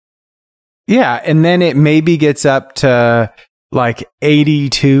 And then it maybe gets up to like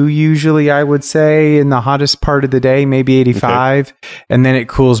 82 usually, I would say, in the hottest part of the day, maybe 85. And then it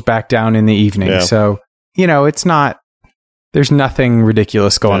cools back down in the evening. Yeah. So, it's not, there's nothing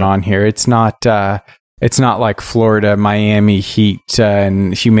ridiculous going on here. It's not like Florida, Miami heat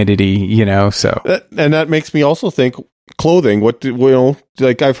and humidity, so. And that makes me also think clothing.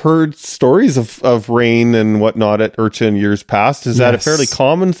 I've heard stories of rain and whatnot at IRCHA in years past. Is that a fairly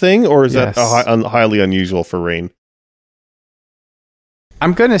common thing, or is that highly unusual for rain?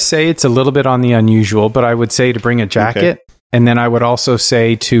 I'm going to say it's a little bit on the unusual, but I would say to bring a jacket. And then I would also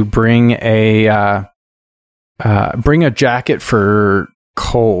say to bring a jacket for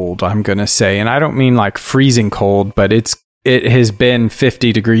cold, I'm going to say. And I don't mean like freezing cold, but it has been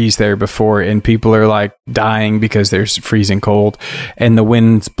 50 degrees there before, and people are like dying because there's freezing cold and the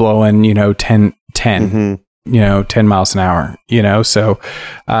wind's blowing, 10 miles an hour, so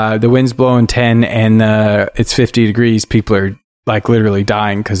the wind's blowing 10 and it's 50 degrees. People are like literally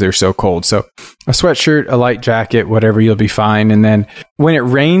dying because they're so cold. So a sweatshirt, a light jacket, whatever, you'll be fine. And then when it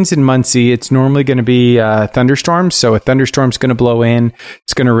rains in Muncie, it's normally going to be thunderstorms. So a thunderstorm's going to blow in.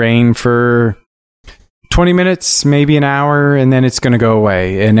 It's going to rain for 20 minutes, maybe an hour, and then it's going to go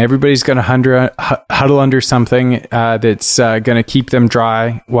away. And everybody's going to huddle under something that's going to keep them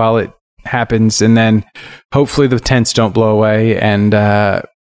dry while it happens. And then hopefully the tents don't blow away. And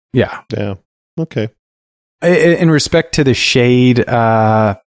Okay. In respect to the shade,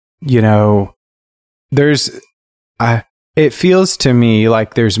 it feels to me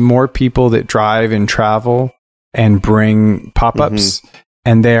like there's more people that drive and travel and bring pop-ups,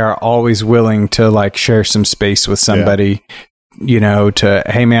 and they are always willing to like share some space with somebody,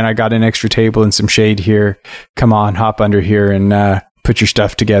 hey man, I got an extra table and some shade here. Come on, hop under here and put your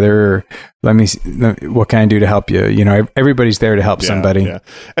stuff together, or what can I do to help you? Everybody's there to help somebody. Yeah.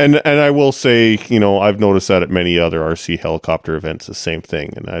 And I will say, I've noticed that at many other RC helicopter events, the same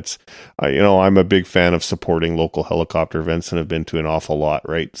thing. And that's, I'm a big fan of supporting local helicopter events and have been to an awful lot.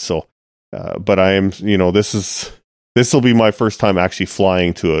 Right. So, but I am, this will be my first time actually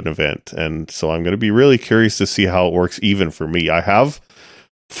flying to an event. And so I'm going to be really curious to see how it works even for me. I have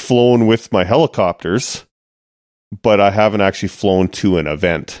flown with my helicopters, but I haven't actually flown to an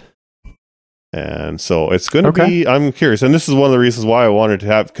event. And so it's going to be, I'm curious. And this is one of the reasons why I wanted to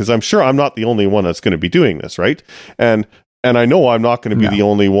have, because I'm sure I'm not the only one that's going to be doing this, right? And I know I'm not going to be the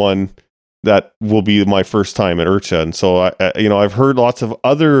only one that will be my first time at IRCHA. And so, I've heard lots of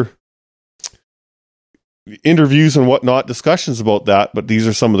other interviews and whatnot, discussions about that, but these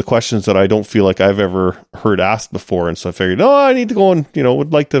are some of the questions that I don't feel like I've ever heard asked before. And so I figured, I need to go and,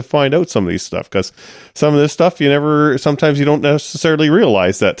 would like to find out some of these stuff, because some of this stuff sometimes you don't necessarily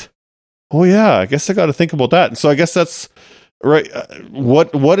realize that, I guess I got to think about that. And so I guess that's right.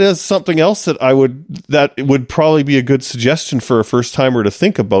 What is something else that would probably be a good suggestion for a first timer to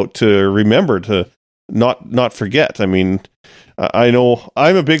think about, to remember to not forget. I mean, I know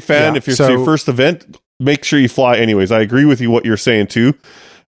I'm a big fan. Yeah, If it's your first event, make sure you fly anyways. I agree with you what you're saying too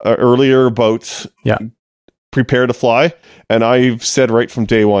earlier about prepare to fly. And I've said right from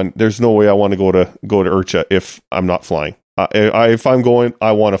day one, there's no way I want to go to IRCHA if I'm not flying. If I'm going,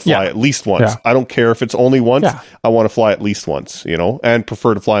 I want to fly at least once. Yeah. I don't care if it's only once. Yeah. I want to fly at least once, and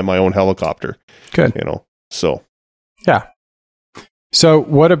prefer to fly my own helicopter. Good. So. Yeah. So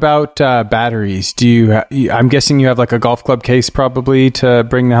what about batteries? I'm guessing you have like a golf club case probably to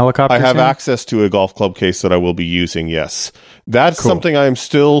bring the helicopter. I have access to a golf club case that I will be using. Yes. That's something I'm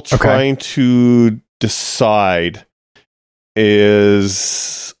still trying to decide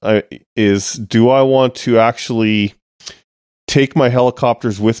is do I want to actually take my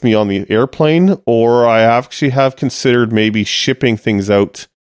helicopters with me on the airplane, or I actually have considered maybe shipping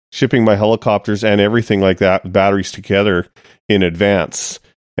my helicopters and everything like that, batteries together in advance,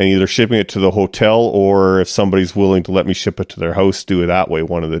 and either shipping it to the hotel, or if somebody's willing to let me ship it to their house, do it that way,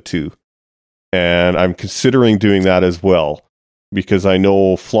 one of the two. And I'm considering doing that as well, because I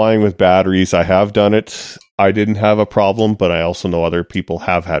know flying with batteries, I have done it. I didn't have a problem, but I also know other people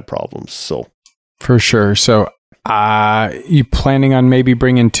have had problems. So for sure. So you planning on maybe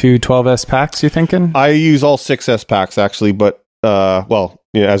bringing 2 12S packs, you thinking? I use all 6S packs actually, but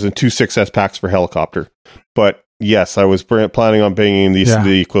as in 2 6S packs for helicopter. But yes, I was planning on bringing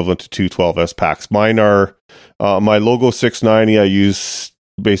the equivalent to 2 12S packs. Mine are my Logo 690. I use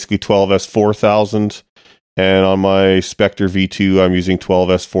basically 12S 4000, and on my Spectre V2, I'm using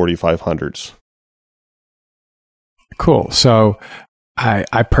 12S 4500s. Cool. So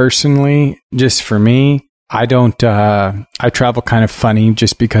I personally, just for me, I don't, I travel kind of funny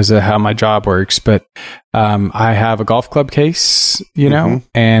just because of how my job works, but I have a golf club case,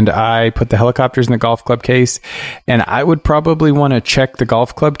 and I put the helicopters in the golf club case, and I would probably want to check the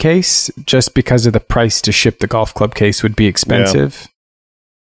golf club case just because of the price to ship the golf club case would be expensive,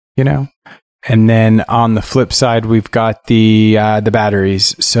 And then on the flip side, we've got the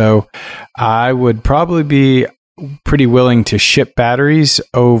batteries. So I would probably be pretty willing to ship batteries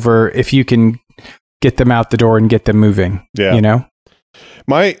over if you can get them out the door and get them moving. Yeah.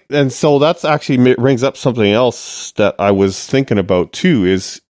 And so that's actually rings up something else that I was thinking about too,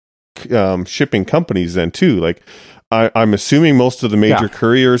 is shipping companies then too. Like I'm assuming most of the major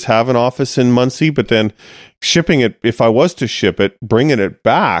couriers have an office in Muncie, but then shipping it, if I was to ship it, bringing it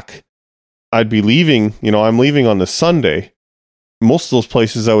back, I'd be leaving, I'm leaving on the Sunday. Most of those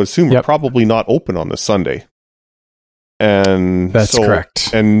places I would assume are probably not open on the Sunday. And that's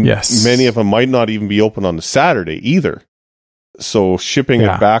correct. And many of them might not even be open on the Saturday either. So shipping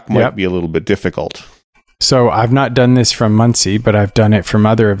it back might be a little bit difficult. So I've not done this from Muncie, but I've done it from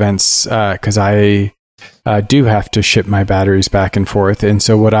other events because I do have to ship my batteries back and forth. And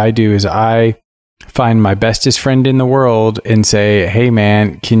so what I do is I find my bestest friend in the world and say, hey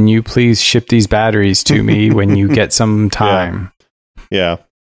man, can you please ship these batteries to me when you get some time? Yeah.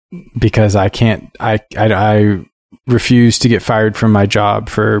 Because I can't, I refuse to get fired from my job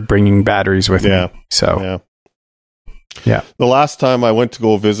for bringing batteries with me. So, yeah. The last time I went to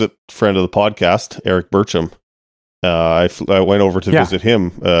go visit a friend of the podcast, Eric Burcham, I went over to visit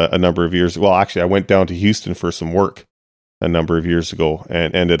him a number of years. Well, actually, I went down to Houston for some work a number of years ago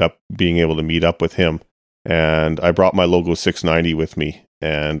and ended up being able to meet up with him. And I brought my Logo 690 with me,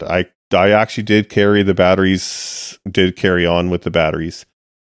 and I actually did carry the batteries, did carry on with the batteries.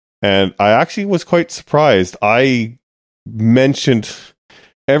 And I actually was quite surprised. I mentioned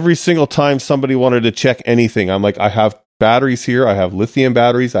every single time somebody wanted to check anything, I'm like, I have batteries here. I have lithium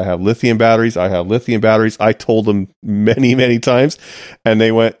batteries. I have lithium batteries. I have lithium batteries. I told them many, many times, and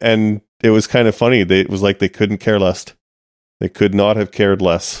they went, and it was kind of funny. It was like they couldn't care less. They could not have cared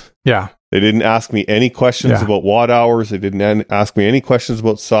less. Yeah. They didn't ask me any questions about watt hours. They didn't ask me any questions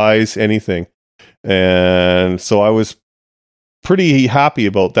about size, anything. And so I was pretty happy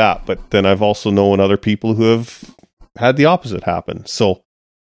about that. But then I've also known other people who have had the opposite happen. So,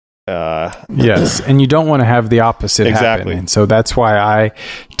 yes. And you don't want to have the opposite happen. And so that's why I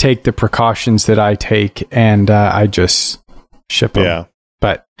take the precautions that I take, and I just ship them. Yeah.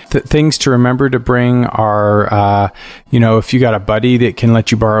 But things to remember to bring are, if you got a buddy that can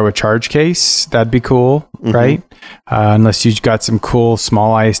let you borrow a charge case, that'd be cool, right? Unless you've got some cool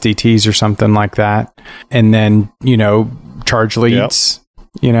small ISDTs or something like that. And then, charge leads,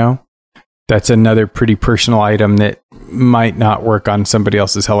 that's another pretty personal item that might not work on somebody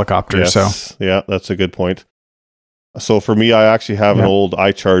else's helicopter. Yes. So, yeah, that's a good point. So for me, I actually have an old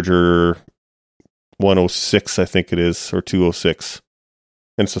iCharger 106, I think it is, or 206.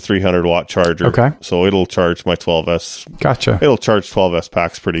 And it's a 300 watt charger. Okay. So it'll charge my 12S. Gotcha. It'll charge 12S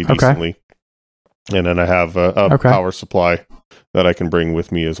packs pretty decently. And then I have a power supply that I can bring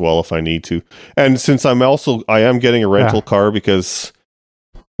with me as well if I need to. And since I am getting a rental car because,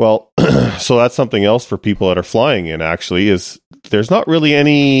 well, so that's something else for people that are flying in, actually, is there's not really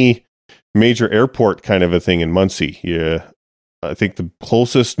any major airport kind of a thing in Muncie. Yeah. I think the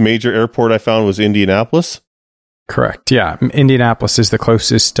closest major airport I found was Indianapolis. Correct. Yeah. Indianapolis is the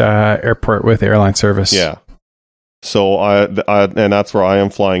closest airport with airline service. Yeah. So and that's where I am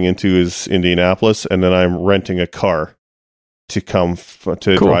flying into is Indianapolis, and then I'm renting a car to come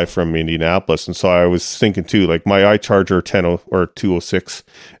to drive from Indianapolis. And so I was thinking too, like my iCharger 206,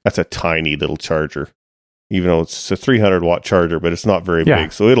 that's a tiny little charger, even though it's a 300 watt charger, but it's not very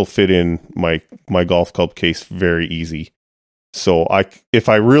big. So it'll fit in my golf club case very easy. So if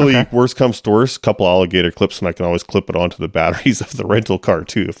I really worst comes to worst, a couple alligator clips, and I can always clip it onto the batteries of the rental car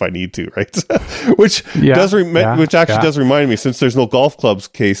too if I need to, right? which does remind me, since there's no golf clubs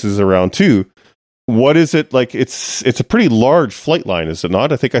cases around too. What is it like? It's a pretty large flight line, is it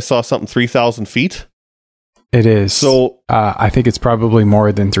not? I think I saw something 3,000 feet. It is. So I think it's probably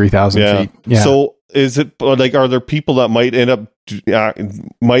more than 3,000 feet. Yeah. So is it like, are there people that might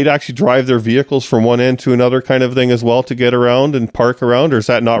actually drive their vehicles from one end to another kind of thing as well to get around and park around, or is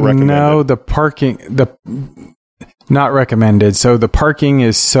that not recommended? No, the parking, not recommended. So the parking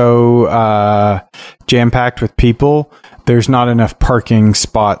is so jam-packed with people. There's not enough parking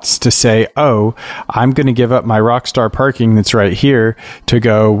spots to say, oh, I'm going to give up my Rockstar parking that's right here to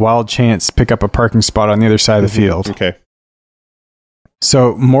go wild chance pick up a parking spot on the other side of the field. Okay.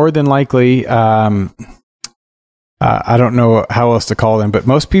 So more than likely, I don't know how else to call them, but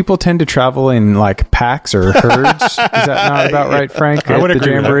most people tend to travel in like packs or herds. Is that not about right, Frank? I would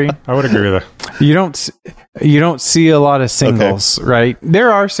agree with that. I would agree with that. You don't see a lot of singles, right?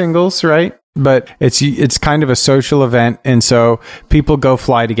 There are singles, right? But it's kind of a social event, and so people go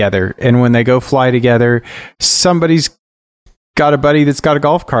fly together. And when they go fly together, somebody's got a buddy that's got a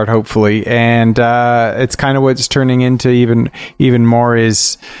golf cart, hopefully, and it's kind of what's turning into even more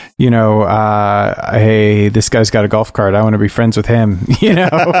is, hey, this guy's got a golf cart, I want to be friends with him,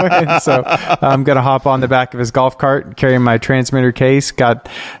 and so I'm gonna hop on the back of his golf cart, carrying my transmitter case, got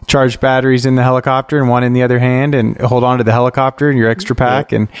charged batteries in the helicopter and one in the other hand, and hold on to the helicopter and your extra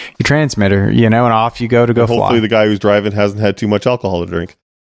pack and your transmitter, and off you go fly. Hopefully the guy who's driving hasn't had too much alcohol to drink.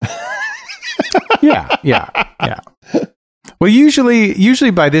 Yeah. Well,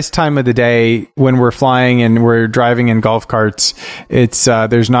 usually by this time of the day, when we're flying and we're driving in golf carts, it's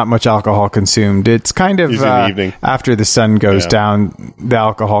there's not much alcohol consumed. It's kind of after the sun goes down, the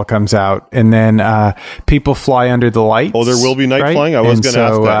alcohol comes out, and then people fly under the lights. Oh, there will be night flying? I was going to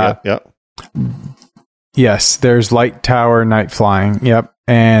ask that. Yeah. Yes, there's light tower night flying. Yep,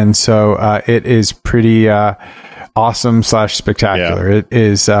 and so it is pretty awesome / spectacular.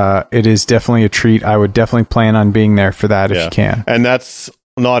 Yeah. It is definitely a treat. I would definitely plan on being there for that if you can. And that's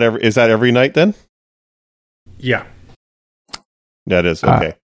not is that every night then? Yeah. That is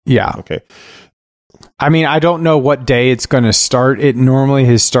okay. Yeah. Okay. I mean, I don't know what day it's going to start. It normally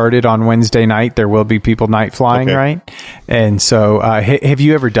has started on Wednesday night. There will be people night flying, right? And so have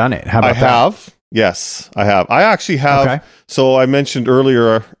you ever done it? How about that? I have. Yes, I have. I actually have. Okay. So I mentioned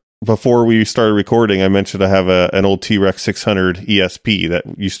earlier, before we started recording, I mentioned I have an old T-Rex 600 ESP that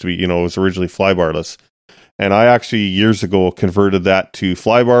used to be, was originally flybarless. And I actually years ago converted that to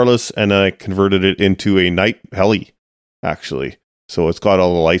flybarless, and I converted it into a night heli, actually. So it's got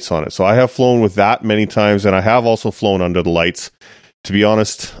all the lights on it. So I have flown with that many times, and I have also flown under the lights. To be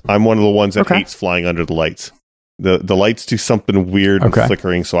honest, I'm one of the ones that hates flying under the lights. The lights do something weird and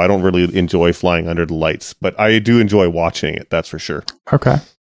flickering, so I don't really enjoy flying under the lights. But I do enjoy watching it, that's for sure. Okay.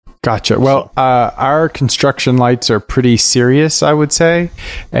 Gotcha. Well, our construction lights are pretty serious, I would say.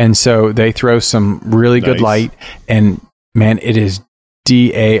 And so they throw some really good light. And man, it is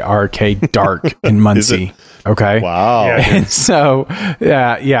DARK dark in Muncie. Okay. Wow. And so,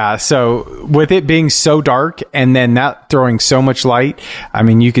 so with it being so dark and then that throwing so much light, I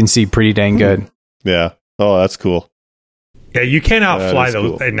mean, you can see pretty dang good. Yeah. Oh, that's cool. Yeah, you can't outfly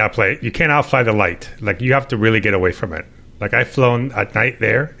you can't outfly the light. Like, you have to really get away from it. Like, I've flown at night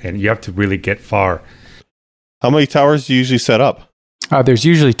there, and you have to really get far. How many towers do you usually set up? There's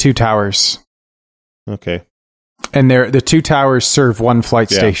usually 2 towers. Okay. And the 2 towers serve one flight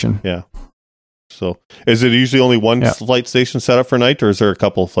station. Yeah. So, is it usually only one flight station set up for night, or is there a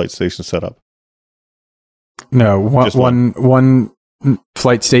couple of flight stations set up? No, one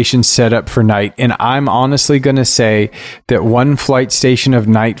flight station set up for night. And I'm honestly going to say that one flight station of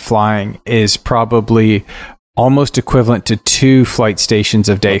night flying is probably almost equivalent to 2 flight stations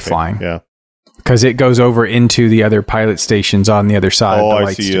of day flying. Yeah. because it goes over into the other pilot stations on the other side. Oh, of the I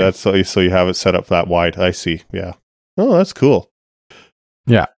light see. stream. That's so you have it set up that wide. I see. Yeah. Oh, that's cool.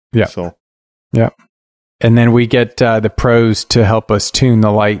 Yeah. So And then we get the pros to help us tune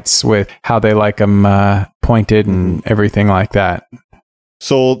the lights with how they like them pointed and everything like that.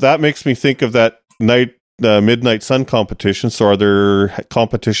 So that makes me think of that midnight sun competition. So are there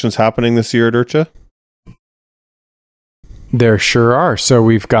competitions happening this year at IRCHA? There sure are. So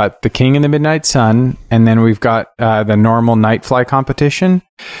we've got the King and the Midnight Sun, and then we've got the normal night fly competition.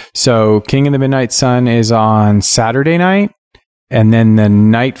 So King and the Midnight Sun is on Saturday night, and then the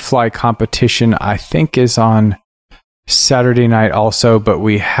night fly competition, I think, is on Saturday night also, but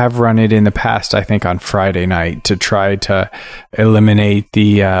we have run it in the past, I think, on Friday night to try to eliminate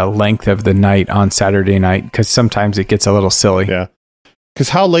the length of the night on Saturday night, because sometimes it gets a little silly. Yeah. Because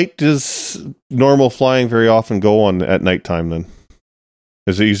how late does normal flying very often go on at nighttime then?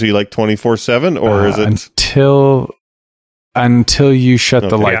 Is it usually like 24/7 or is it until you shut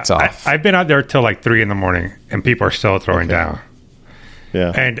the lights off? I've been out there till like 3 a.m. and people are still throwing down.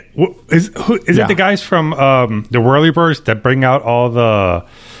 Yeah. And is it the guys from the Whirlybirds that bring out all the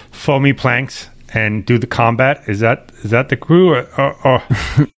foamy planks and do the combat? Is that the crew or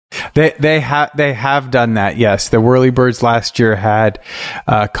They have done that. Yes, the Whirlybirds last year had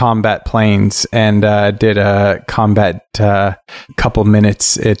combat planes and did a combat couple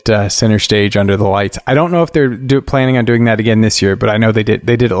minutes at center stage under the lights. I don't know if they're planning on doing that again this year, but I know they did.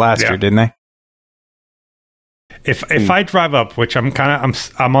 They did it last year, didn't they? If I drive up, which I'm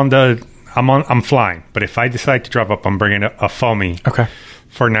flying, but if I decide to drive up, I'm bringing a foamy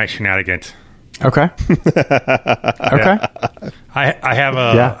for night shenanigans. Okay. Okay. I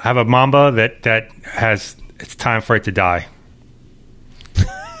have a Mamba that has, it's time for it to die.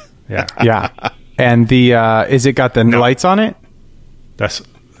 Yeah. Yeah. And the is it got the lights on it? That's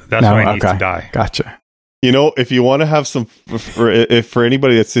why it needs to die. Gotcha. You know, if you want to have some, for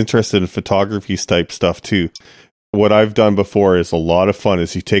anybody that's interested in photography type stuff too, what I've done before is a lot of fun.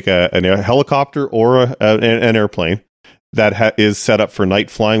 Is you take a helicopter or an airplane that is set up for night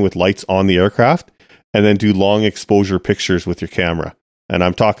flying with lights on the aircraft, and then do long exposure pictures with your camera. And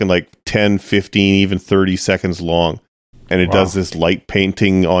I'm talking like 10, 15, even 30 seconds long. And it does this light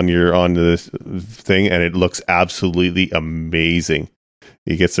painting on this thing, and it looks absolutely amazing.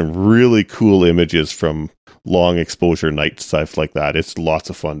 You get some really cool images from long exposure night stuff like that. It's lots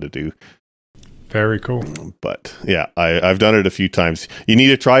of fun to do. Very cool. But yeah, I've done it a few times. You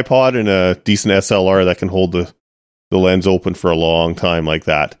need a tripod and a decent SLR that can hold the lens open for a long time like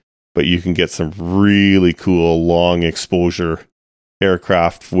that. But you can get some really cool long exposure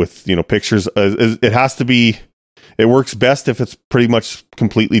aircraft with, pictures. It has to be, it works best if it's pretty much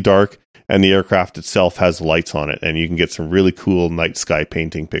completely dark and the aircraft itself has lights on it, and you can get some really cool night sky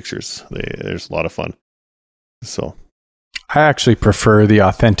painting pictures. There's a lot of fun. So I actually prefer the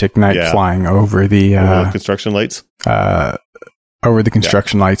authentic night flying over the construction lights. Over the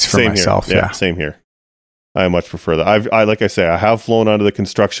construction lights for myself. Here. Yeah, same here. I much prefer that. I like I say, I have flown under the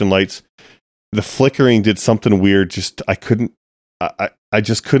construction lights. The flickering did something weird. I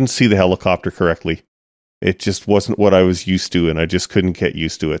just couldn't see the helicopter correctly. It just wasn't what I was used to, and I just couldn't get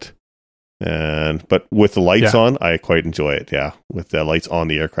used to it. But with the lights on, I quite enjoy it. Yeah, with the lights on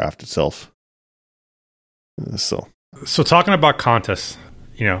the aircraft itself. So talking about contests,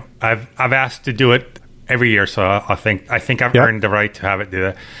 I've asked to do it every year, so I think I've earned the right to have it do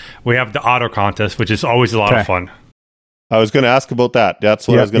that. We have the auto contest, which is always a lot of fun. I was going to ask about that. That's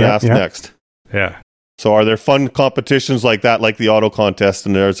what I was going to ask next. Yeah. So are there fun competitions like that, like the auto contest,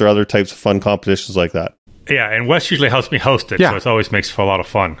 and is there other types of fun competitions like that? Yeah, and Wes usually helps me host it, so it always makes for a lot of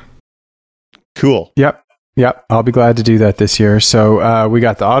fun. Cool. Yep. I'll be glad to do that this year. So we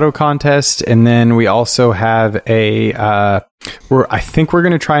got the auto contest, and then we also have I think we're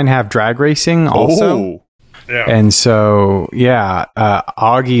going to try and have drag racing also. Oh. Yeah. And so,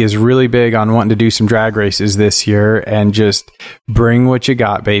 Augie is really big on wanting to do some drag races this year and just bring what you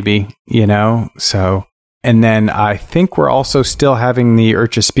got, baby, So, and then I think we're also still having the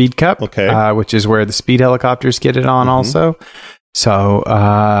IRCHA Speed Cup, which is where the speed helicopters get it on also. So,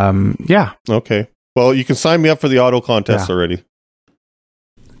 Okay. Well, you can sign me up for the auto contest already.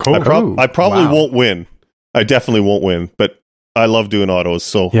 Cool. I probably won't win. I definitely won't win, but I love doing autos,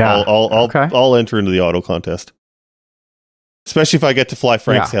 so I'll enter into the auto contest. Especially if I get to fly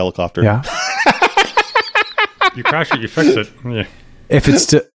Frank's helicopter. Yeah. You crash it, you fix it. Yeah. If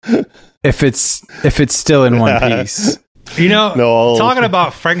it's still in one piece. Talking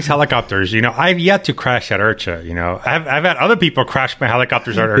about Frank's helicopters, I've yet to crash at IRCHA. I've had other people crash my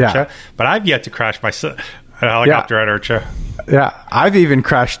helicopters at IRCHA, but I've yet to crash my. a helicopter at IRCHA. Yeah, I've even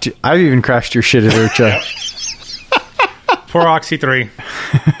crashed your shit at IRCHA. Poor Oxy 3.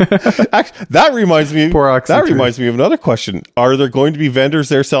 Actually, that reminds me. Poor Oxy That 3. reminds me of another question. Are there going to be vendors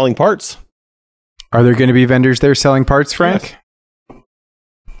there selling parts? Are there going to be vendors there selling parts, Frank?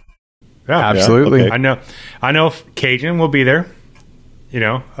 Yeah, absolutely. okay. I know Cajun will be there.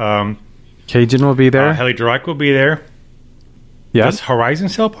 Cajun will be there. Heli Direct will be there. Yeah. Does Horizon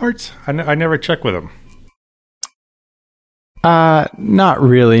sell parts? I never check with them. Not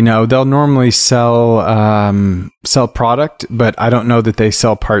really. No, they'll normally sell product, but I don't know that they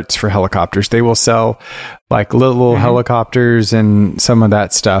sell parts for helicopters. They will sell like little helicopters and some of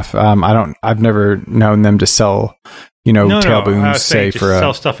that stuff. I've never known them to sell, tail booms, say for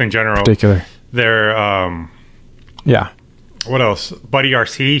sell stuff in general. Particular. They're yeah. What else? Buddy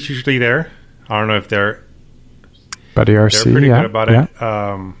RC is usually there. I don't know if they're Buddy RC. They're pretty good about it.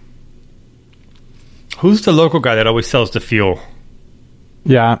 Who's the local guy that always sells the fuel?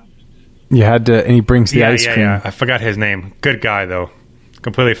 Yeah. You had to, and he brings the ice cream. Yeah. I forgot his name. Good guy, though.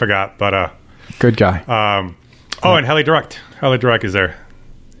 Completely forgot, but... good guy. And Heli Direct. Heli Direct is there.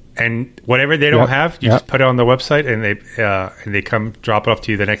 And whatever they don't have, you just put it on the website, and they come drop it off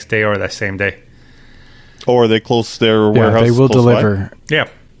to you the next day or that same day. Or they close their warehouse? They will deliver. By? Yeah.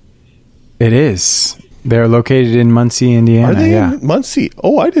 It is. They're located in Muncie, Indiana. Are they in Muncie?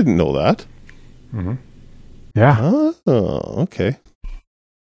 Oh, I didn't know that. Mm-hmm. Yeah. Oh, okay.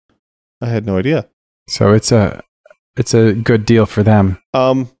 I had no idea. So it's a good deal for them.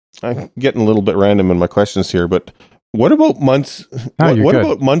 I'm getting a little bit random in my questions here, but what about Muncie? What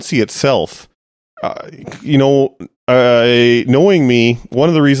about Muncie itself? Knowing me, one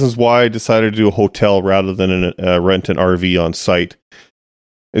of the reasons why I decided to do a hotel rather than rent an RV on site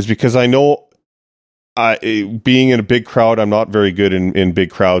is because I know being in a big crowd, I'm not very good in big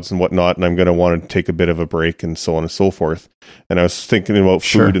crowds and whatnot, and I'm going to want to take a bit of a break and so on and so forth. And I was thinking about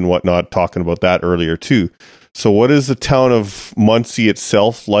food and whatnot, talking about that earlier too. So what is the town of Muncie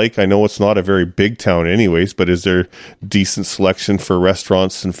itself like? I know it's not a very big town anyways, but is there decent selection for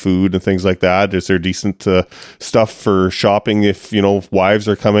restaurants and food and things like that? Is there decent stuff for shopping if, wives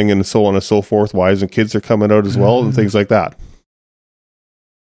are coming and so on and so forth? Wives and kids are coming out as well and things like that.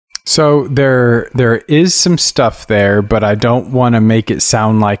 So there is some stuff there, but I don't want to make it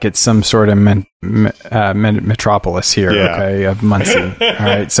sound like it's some sort of metropolis here, okay, of Muncie. All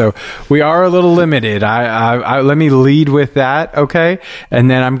right, so we are a little limited. I let me lead with that, okay, and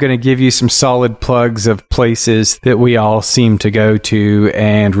then I'm going to give you some solid plugs of places that we all seem to go to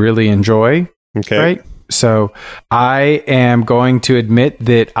and really enjoy. Okay, right. So I am going to admit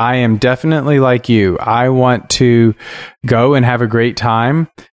that I am definitely like you. I want to go and have a great time,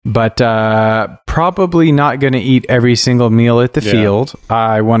 but probably not going to eat every single meal at the field.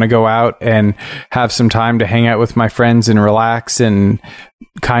 I want to go out and have some time to hang out with my friends and relax and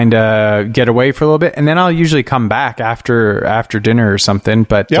kind of get away for a little bit. And then I'll usually come back after dinner or something.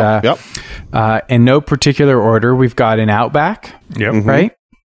 But in no particular order, we've got an Outback, right?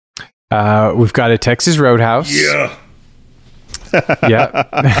 We've got a Texas Roadhouse. Yeah. Yeah.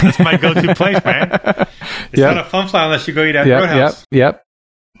 That's my go-to place, man. It's not a fun fly unless you go eat at Roadhouse. Yep.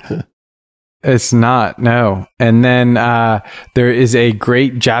 It's not, no. And then there is a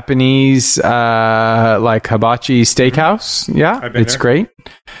great Japanese like hibachi steakhouse. Yeah, it's great.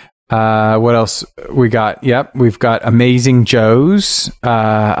 What else we got? Yep, we've got Amazing Joe's,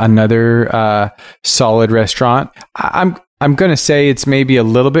 another solid restaurant. I'm going to say it's maybe a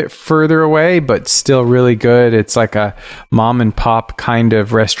little bit further away, but still really good. It's like a mom and pop kind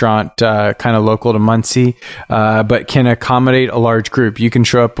of restaurant, kind of local to Muncie, but can accommodate a large group. You can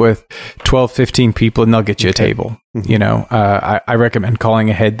show up with 12, 15 people and they'll get you a table. I recommend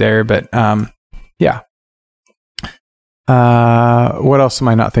calling ahead there, but yeah. What else am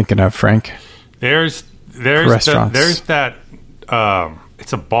I not thinking of, Frank? There's restaurants. There's that,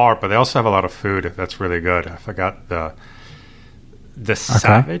 it's a bar, but they also have a lot of food that's really good. I forgot the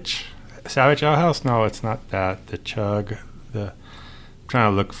Savage Outhouse. No, it's not that. The Chug. I'm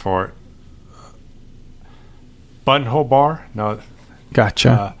trying to look for it. Buttonhole Bar. No.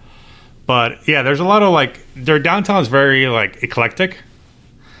 Gotcha. But yeah, there's a lot of their downtown is very eclectic,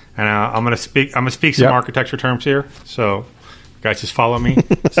 and I'm gonna speak some architecture terms here. So, guys, just follow me.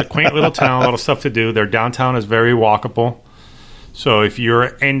 It's a quaint little town, a lot of stuff to do. Their downtown is very walkable. So if you're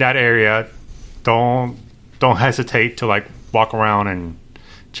in that area, don't hesitate to walk around and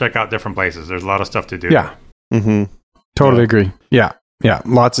check out different places. There's a lot of stuff to do. Yeah. Mm-hmm. Totally agree. Yeah. Yeah.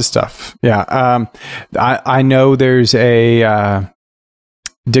 Lots of stuff. Yeah. I know there's a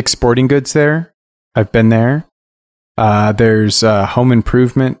Dick's Sporting Goods there. I've been there. There's a home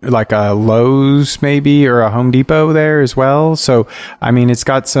improvement, like a Lowe's maybe, or a Home Depot there as well. So, I mean, it's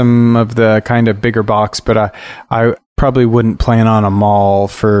got some of the kind of bigger box, but I probably wouldn't plan on a mall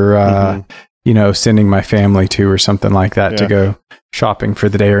for, sending my family to or something like that to go shopping for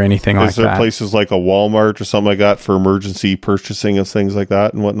the day or anything like that. Is there places like a Walmart or something like that for emergency purchasing of things like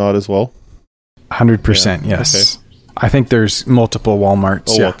that and whatnot as well? 100%, yes. Okay. I think there's multiple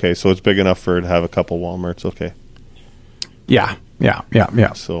Walmarts. Oh, okay. So it's big enough for it to have a couple Walmarts. Okay. Yeah.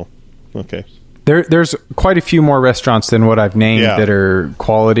 So, okay. There's quite a few more restaurants than what I've named that are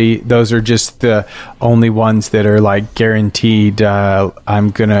quality. Those are just the only ones that are like guaranteed. I'm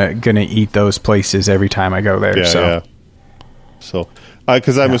gonna eat those places every time I go there. So,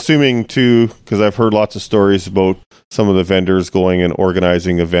 because I'm assuming too, because I've heard lots of stories about some of the vendors going and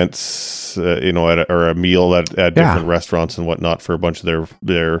organizing events, or a meal at different restaurants and whatnot for a bunch of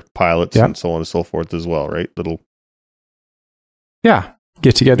their pilots and so on and so forth as well, right?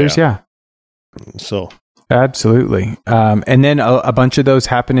 Get-togethers, So absolutely. And then a bunch of those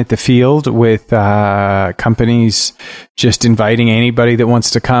happen at the field with companies just inviting anybody that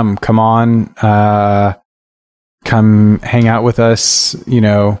wants to come on, come hang out with us.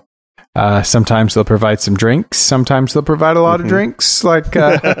 Sometimes they'll provide some drinks. Sometimes they'll provide a lot of drinks, like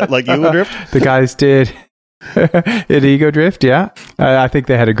like Ego Drift. The guys did at Ego Drift. Yeah, I think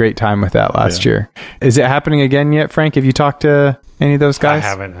they had a great time with that last year. Is it happening again yet, Frank? Have you talked to any of those guys? I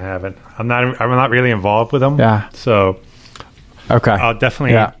haven't. I'm not really involved with them. Yeah. So, okay, I'll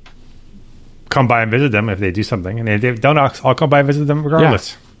definitely come by and visit them if they do something, and if they don't, I'll come by and visit them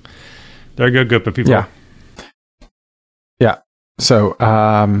regardless. Yeah. They're a good group of people. Yeah. So,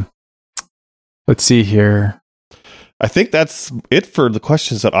 let's see here. I think that's it for the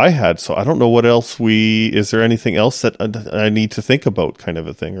questions that I had. So I don't know what else is there anything else that I need to think about, kind of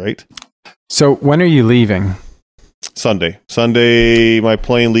a thing, right? So when are you leaving? Sunday, my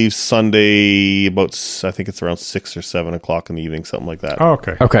plane leaves Sunday about, I think it's around 6 or 7 o'clock in the evening, something like that. Oh,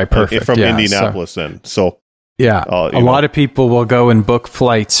 okay. Okay, perfect. From Indianapolis then. So a lot of people will go and book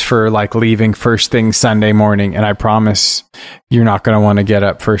flights for like leaving first thing Sunday morning, and I promise you're not going to want to get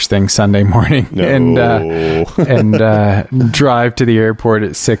up first thing Sunday morning and drive to the airport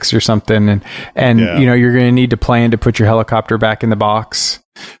at 6 or something, and you're going to need to plan to put your helicopter back in the box.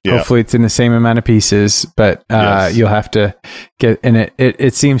 Hopefully it's in the same amount of pieces, but you'll have to get in it.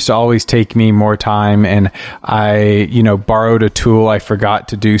 It seems to always take me more time, and I borrowed a tool. I forgot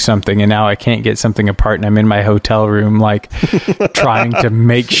to do something, and now I can't get something apart, and I'm in my hotel room like trying to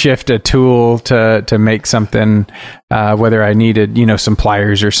makeshift a tool to make something, whether I needed some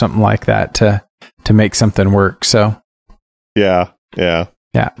pliers or something like that to make something work. So yeah.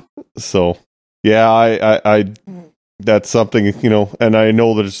 So I that's something, and I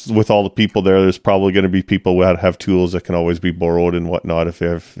know that it's, with all the people there's probably going to be people that have tools that can always be borrowed and whatnot if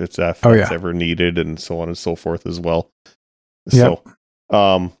it's ever needed, and so on and so forth as well. So,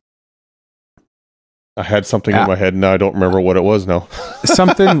 I had something in my head, and now I don't remember what it was now.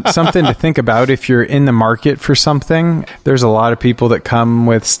 something to think about if you're in the market for something. There's a lot of people that come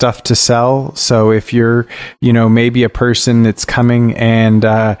with stuff to sell. So if you're, maybe a person that's coming and,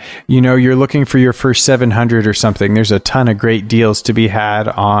 you're looking for your first 700 or something, there's a ton of great deals to be had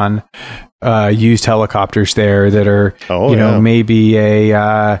on used helicopters there that are, maybe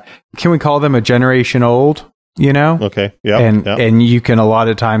can we call them a generation old? Okay. Yeah. And you can a lot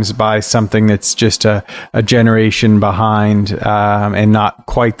of times buy something that's just a generation behind, and not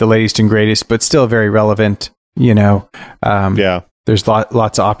quite the latest and greatest, but still very relevant. There's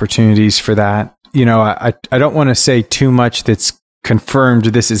lots of opportunities for that. I don't want to say too much that's confirmed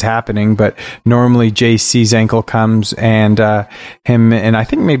this is happening, but normally JC Zankel comes and him and I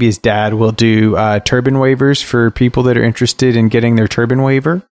think maybe his dad will do turbine waivers for people that are interested in getting their turbine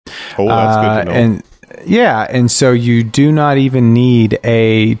waiver. Oh, that's good to know. And so you do not even need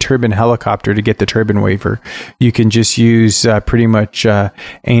a turbine helicopter to get the turbine waiver. You can just use pretty much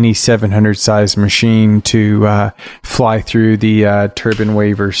any 700 size machine to fly through the turbine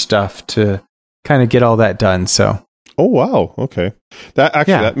waiver stuff to kind of get all that done. So. Oh, wow. Okay.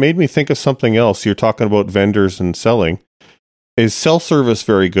 That made me think of something else. You're talking about vendors and selling. Is cell service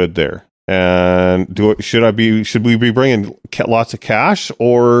very good there? And should we be bringing lots of cash,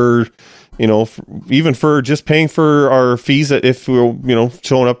 or even for just paying for our fees, if we're,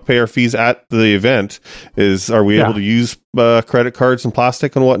 showing up to pay our fees at the event, are we able to use credit cards and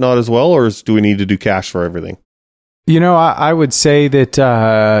plastic and whatnot as well, or do we need to do cash for everything? I would say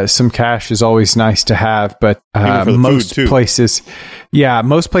that some cash is always nice to have, but most places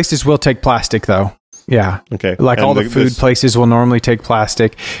will take plastic though. Yeah. Okay. Like And all the food places will normally take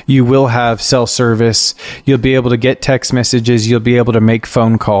plastic. You will have cell service. You'll be able to get text messages. You'll be able to make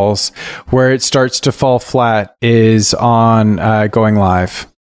phone calls. Where it starts to fall flat is on going live.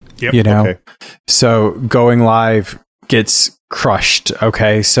 Yep. You know? Okay. So going live gets crushed.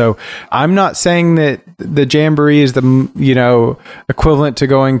 Okay. So I'm not saying that the Jamboree is the, you know, equivalent to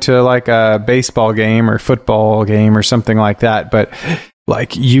going to like a baseball game or football game or something like that. But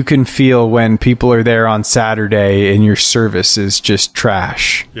like you can feel when people are there on Saturday and your service is just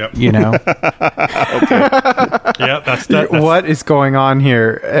trash. Yep. You know? Yeah, that's What is going on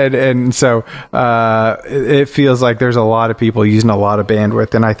here? And so it feels like there's a lot of people using a lot of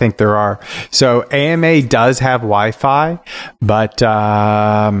bandwidth, and I think there are. So AMA does have Wi-Fi, but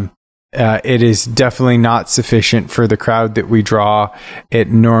it is definitely not sufficient for the crowd that we draw. It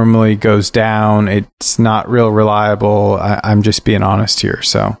normally goes down. It's not real reliable. I'm just being honest here.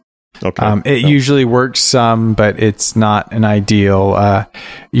 So Okay. it usually works some, but it's not an ideal.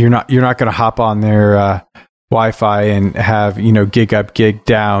 You're not going to hop on their Wi-Fi and have, you know, gig up, gig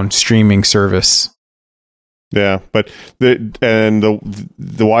down streaming service. Yeah, but the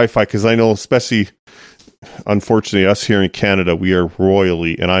Wi-Fi, because I know, especially, unfortunately, us here in Canada, we are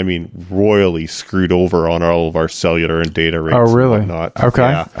royally, and I mean royally, screwed over on all of our cellular and data rates. Oh, really? And whatnot. Okay.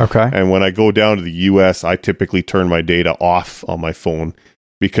 Yeah. Okay. And when I go down to the US, I typically turn my data off on my phone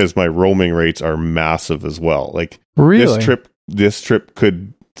because my roaming rates are massive as well. Like Really? this trip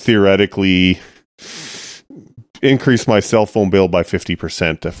could theoretically increase my cell phone bill by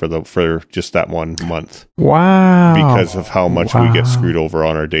 50% for just that 1 month. Wow. Because of how much we get screwed over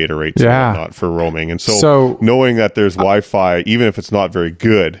on our data rates Yeah. and whatnot for roaming. And so knowing that there's Wi-Fi, even if it's not very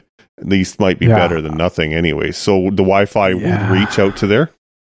good, at least might be better than nothing anyway. So the Wi-Fi would reach out to there?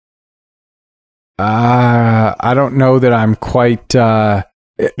 I don't know that I'm quite...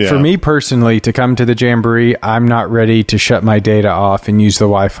 For me personally, to come to the Jamboree, I'm not ready to shut my data off and use the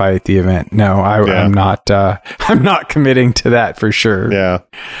Wi-Fi at the event. No, I'm not. I'm not committing to that for sure. Yeah.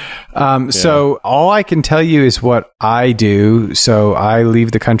 So all I can tell you is what I do. So I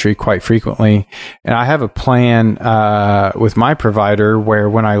leave the country quite frequently, and I have a plan with my provider where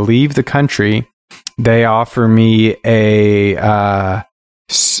when I leave the country, they offer me a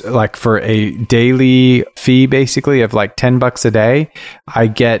like for a daily fee, basically of like $10 a day, I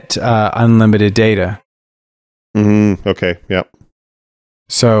get unlimited data. Okay. Yep.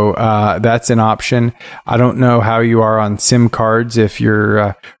 So that's an option. I don't know how you are on SIM cards. If you're,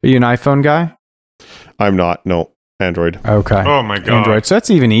 are you an iPhone guy? I'm not. No, Android. Okay. Oh my God. Android. So that's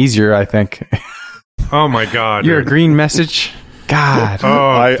even easier, I think. Oh my God. You're a green message. God.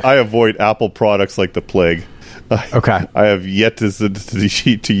 I avoid Apple products like the plague. Okay. I have yet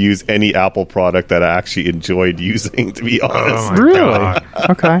to use any Apple product that I actually enjoyed using, to be honest. Oh Really? God.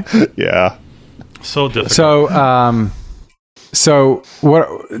 Okay. Yeah. So difficult. So what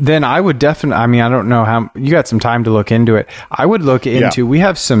then I would definitely, I mean, I don't know how you got some time to look into it. I would look into, we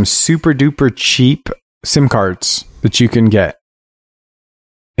have some super duper cheap SIM cards that you can get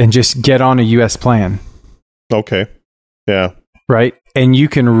and just get on a US plan. Okay. Yeah. Right. And you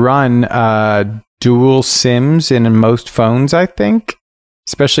can run, dual SIMs in most phones, I think,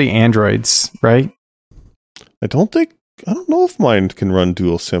 especially Androids, right? I don't know if mine can run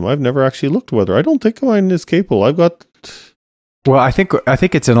dual SIM. I've never actually looked whether. I don't think mine is capable. I've got... Well, I think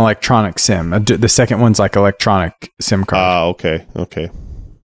it's an electronic SIM. The second one's like electronic SIM card. Okay.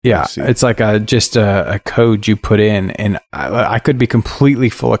 Yeah, it's like just a code you put in, and I could be completely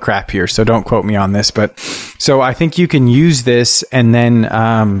full of crap here, so don't quote me on this. But so I think you can use this, and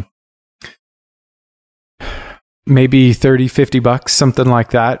then maybe $30-$50, something like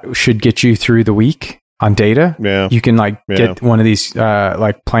that, should get you through the week on data. Yeah, you can get one of these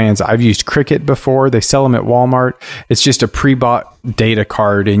like plans. I've used Cricket before. They sell them at Walmart. It's just a pre-bought data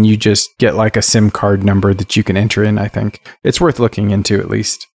card, and you just get like a SIM card number that you can enter in. I think it's worth looking into, at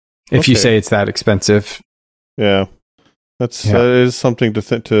least if you say it's that expensive. Yeah, that is something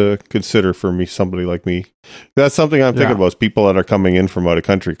to consider for me. Somebody like me, that's something I'm thinking about. Is people that are coming in from out of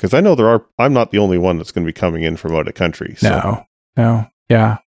country, because I know I'm not the only one that's going to be coming in from out of country. So. No,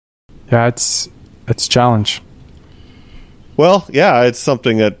 yeah, it's a challenge. Well, yeah, it's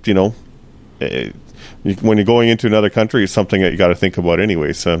something that when you're going into another country, it's something that you got to think about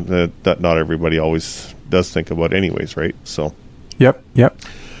anyways. That not everybody always does think about anyways, right? So, yep.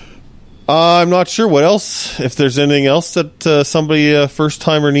 I'm not sure what else. If there's anything else that somebody first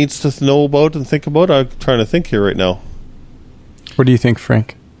timer needs to know about and think about, I'm trying to think here right now. What do you think,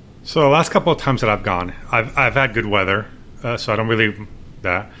 Frank? So the last couple of times that I've gone, I've had good weather, so I don't really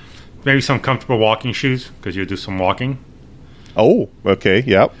that. Maybe some comfortable walking shoes because you do some walking. Oh, okay.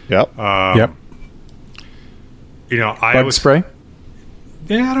 Yep. Yep. Bug spray?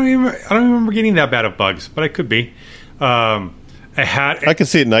 Yeah, I don't even remember getting that bad of bugs, but it could be. A hat. I can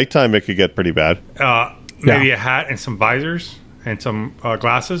see at nighttime it could get pretty bad. Maybe a hat and some visors and some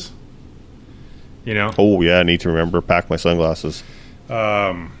glasses. Oh yeah, I need to remember pack my sunglasses.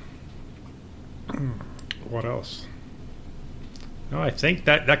 What else? No, I think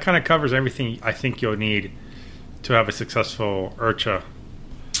that kind of covers everything I think you'll need to have a successful IRCHA.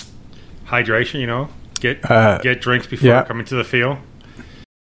 Hydration, get drinks before coming to the field.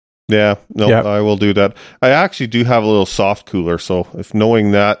 Yeah, I will do that. I actually do have a little soft cooler, so if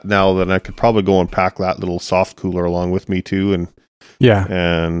knowing that now, then I could probably go and pack that little soft cooler along with me too, and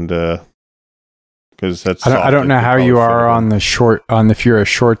because that's I don't know how you are on if you're a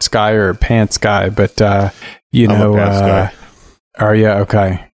shorts guy or a pants guy, but I'm a pants guy. Are you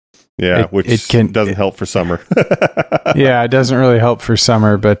okay? Yeah, which doesn't help for summer. Yeah, it doesn't really help for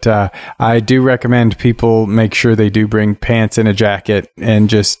summer, but I do recommend people make sure they do bring pants and a jacket and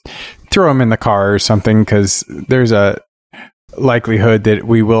just throw them in the car or something, because there's a likelihood that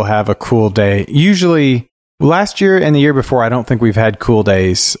we will have a cool day. Usually, last year and the year before, I don't think we've had cool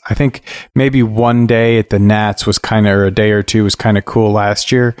days. I think maybe one day at the Nats was or a day or two was kind of cool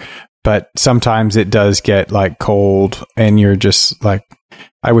last year, but sometimes it does get like cold and you're just like,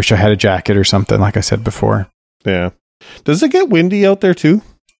 I wish I had a jacket or something, like I said before. Yeah. Does it get windy out there too?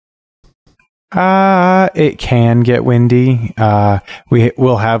 It can get windy.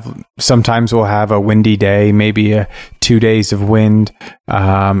 Sometimes we'll have a windy day, maybe 2 days of wind.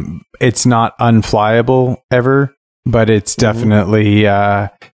 It's not unflyable ever, but it's definitely,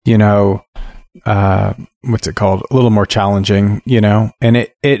 what's it called? A little more challenging, and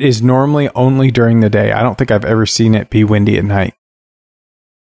it is normally only during the day. I don't think I've ever seen it be windy at night.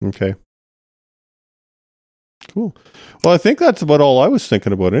 Okay. Cool. Well, I think that's about all I was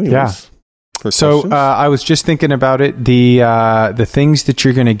thinking about anyways. Yeah. So I was just thinking about it, the things that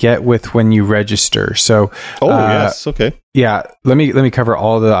you're going to get with when you register. So yes, okay. Yeah, let me cover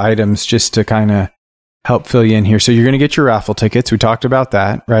all the items just to kind of help fill you in here. So you're going to get your raffle tickets. We talked about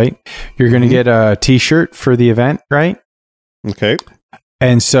that, right? You're going to get a t-shirt for the event, right? Okay.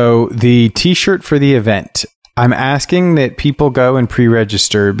 And so the t-shirt for the event, I'm asking that people go and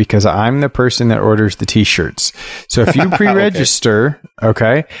pre-register because I'm the person that orders the t-shirts. So if you pre-register,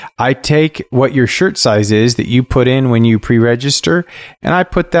 okay, I take what your shirt size is that you put in when you pre-register, and I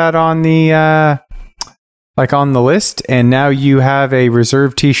put that on the on the list, and now you have a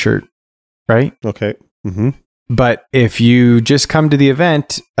reserved t-shirt, right? Okay. Mm-hmm. But if you just come to the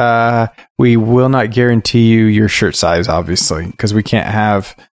event, we will not guarantee you your shirt size, obviously, because we can't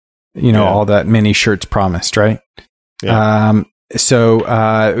have all that many shirts promised, right? Yeah. So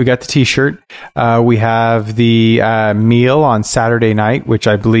we got the t-shirt. We have the meal on Saturday night, which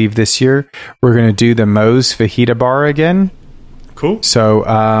I believe this year we're going to do the Moe's Fajita Bar again. Cool. So,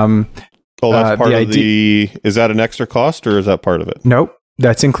 that's part of is that an extra cost or is that part of it? Nope.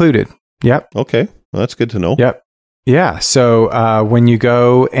 That's included. Yep. Okay. Well, that's good to know. Yep. Yeah. So when you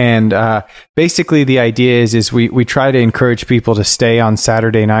go and basically the idea is we try to encourage people to stay on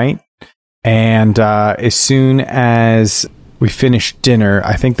Saturday night. And as soon as we finish dinner,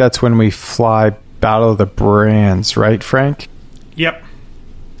 I think that's when we fly Battle of the Brands, right, Frank? Yep.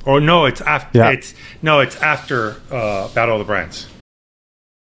 Or no, it's after. Yeah. It's after Battle of the Brands.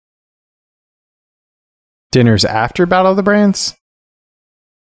 Dinner's after Battle of the Brands?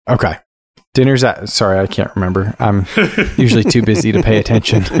 Okay. Sorry, I can't remember. I'm usually too busy to pay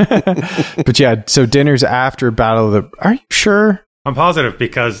attention. But yeah, so dinner's after Battle of the... Are you sure? I'm positive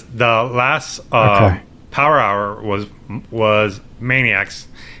because the last Power Hour was Maniacs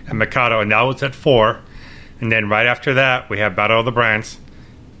and Mikado, and that was at 4. And then right after that, we had Battle of the Brands.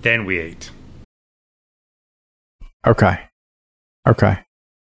 Then we ate. Okay.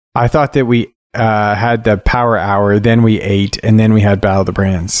 I thought that we had the Power Hour, then we ate, and then we had Battle of the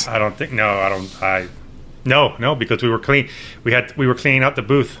Brands. I don't think. No, because we were clean. We were cleaning out the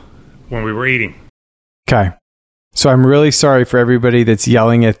booth when we were eating. Okay. So I'm really sorry for everybody that's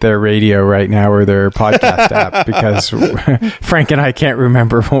yelling at their radio right now or their podcast app because Frank and I can't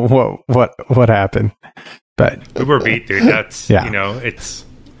remember what happened. But we were beat, dude. That's it's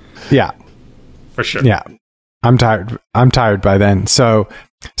for sure. Yeah. I'm tired by then. So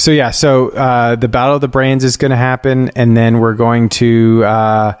the Battle of the Brands is going to happen, and then we're going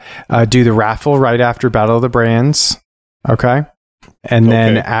to do the raffle right after Battle of the Brands. Okay. And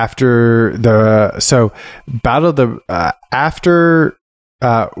then after Battle of the after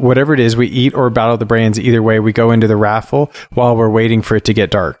whatever it is, we eat or Battle of the Brands. Either way, we go into the raffle while we're waiting for it to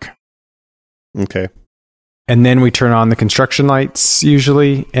get dark. Okay. And then we turn on the construction lights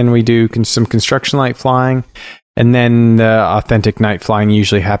usually, and we do some construction light flying. And then the authentic night flying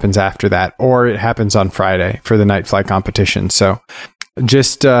usually happens after that, or it happens on Friday for the night fly competition. So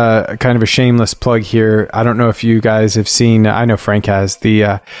just kind of a shameless plug here. I don't know if you guys have seen, I know Frank has,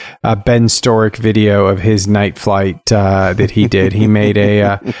 the Ben Storick video of his night flight that he did. He made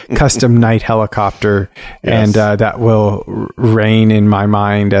a custom night helicopter, and that will reign in my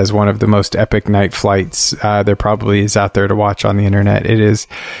mind as one of the most epic night flights there probably is out there to watch on the internet. It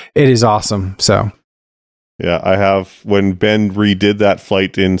is awesome. So yeah, I have, when Ben redid that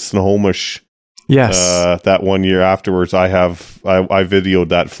flight in Snohomish, that 1 year afterwards, I videoed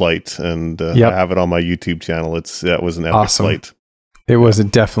that flight, and I have it on my YouTube channel. That was an epic flight. It was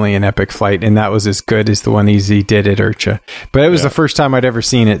definitely an epic flight, and that was as good as the one he did at IRCHA. But it was the first time I'd ever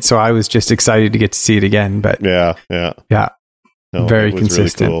seen it, so I was just excited to get to see it again. But no, very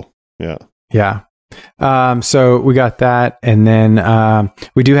consistent. Really cool. Yeah. So we got that, and then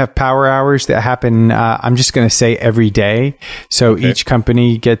we do have power hours that happen, I'm just going to say every day. So each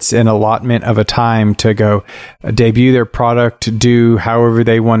company gets an allotment of a time to go debut their product, do however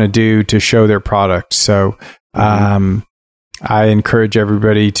they want to do to show their product. So I encourage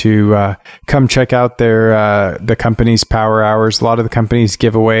everybody to come check out the company's power hours. A lot of the companies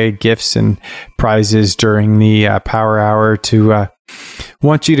give away gifts and prizes during the power hour to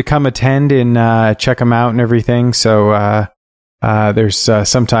want you to come attend and check them out and everything. So there's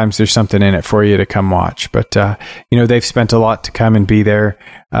sometimes there's something in it for you to come watch. But they've spent a lot to come and be there.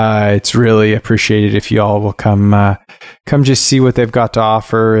 It's really appreciated if you all will come just see what they've got to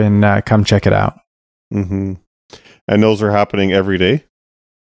offer and come check it out. Mm-hmm. And those are happening every day?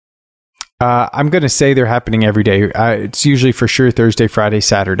 I'm going to say they're happening every day. It's usually for sure Thursday, Friday,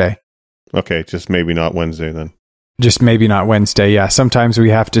 Saturday. Okay, just maybe not Wednesday then. Just maybe not Wednesday, yeah. Sometimes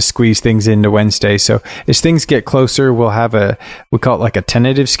we have to squeeze things into Wednesday. So as things get closer, we'll have we call it like a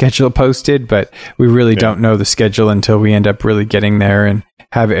tentative schedule posted, but we really don't know the schedule until we end up really getting there and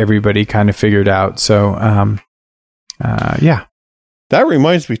have everybody kind of figured out. So, yeah. That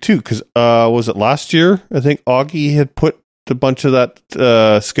reminds me too, because was it last year? I think Augie had put a bunch of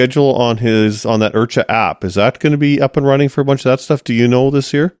that schedule on that IRCHA app. Is that going to be up and running for a bunch of that stuff? Do you know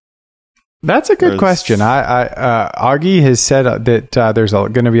this year? That's a good question. Augie has said that there's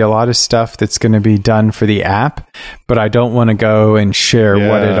going to be a lot of stuff that's going to be done for the app, but I don't want to go and share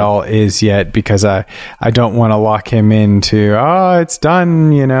what it all is yet because I don't want to lock him into it's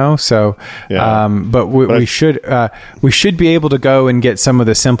done, So, but we should be able to go and get some of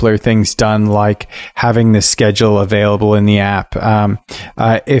the simpler things done, like having the schedule available in the app.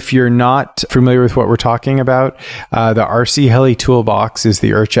 If you're not familiar with what we're talking about, the RC Heli Toolbox is the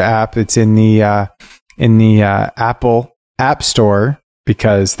IRCHA app. It's in the Apple App Store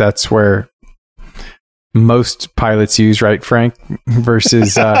because that's where most pilots use, right, Frank?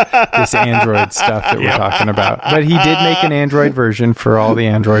 Versus this Android stuff that we're talking about. But he did make an Android version for all the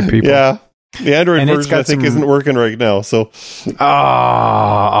Android people. Yeah. The Android version, I think, isn't working right now. So,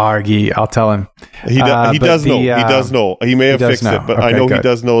 Augie, I'll tell him. He does know. He does know. He may have fixed it, but I know he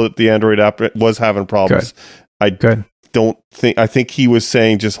does know that the Android app was having problems. Good. I think he was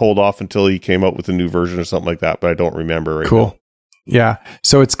saying just hold off until he came out with a new version or something like that, but I don't remember right now. Yeah.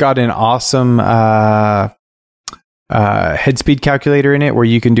 So it's got an awesome head speed calculator in it where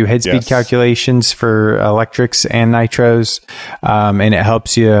you can do head speed calculations for electrics and nitros, and it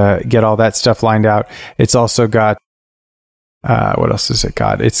helps you get all that stuff lined out. It's also got what else has it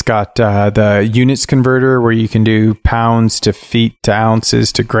got? It's got the units converter where you can do pounds to feet to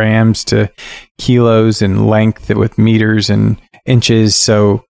ounces to grams to kilos and length with meters and inches.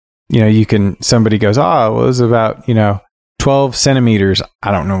 So, you can, somebody goes, it was about, 12 centimeters. I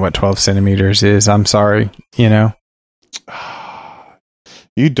don't know what 12 centimeters is. I'm sorry,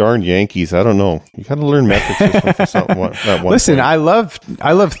 You darn Yankees! I don't know. You got to learn metric system for something. Listen, point.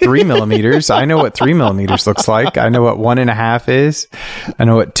 I love 3 millimeters. I know what 3 millimeters looks like. I know what 1.5 is. I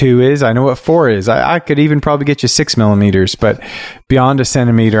know what 2 is. I know what 4 is. I could even probably get you 6 millimeters, but beyond a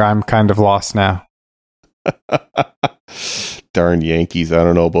centimeter, I'm kind of lost now. Darn Yankees! I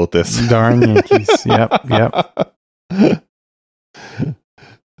don't know about this. Darn Yankees! Yep.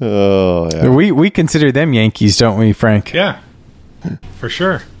 Oh, yeah. We consider them Yankees, don't we, Frank? Yeah. For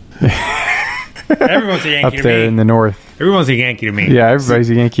sure. Everyone's a Yankee up there in the north. Everyone's a Yankee to me. Yeah, everybody's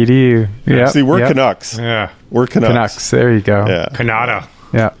a Yankee to you. Yeah. See, we're Canucks. Yeah. We're Canucks. There you go. Yeah. Canada.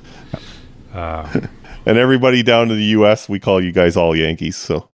 Yeah. And everybody down to the U.S., we call you guys all Yankees.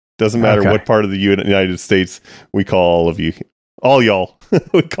 So doesn't matter what part of the United States, we call all of you. All y'all.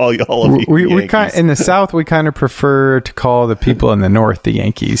 We call you all of you. We in the South, we kind of prefer to call the people in the North the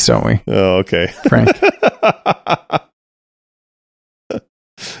Yankees, don't we? Oh, okay. Frank.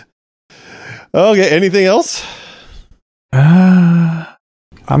 Okay, anything else?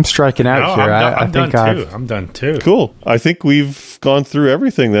 I'm striking out here. I'm done too. I'm done too. Cool. I think we've gone through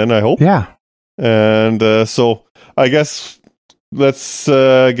everything then, I hope. Yeah. And so I guess let's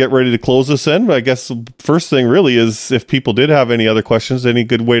get ready to close this in. But I guess the first thing really is if people did have any other questions, any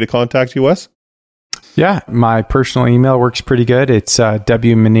good way to contact you, Wes? Yeah, my personal email works pretty good. It's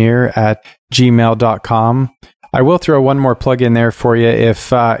wminear@gmail.com. I will throw one more plug in there for you.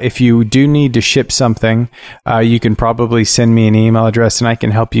 If you do need to ship something, you can probably send me an email address and I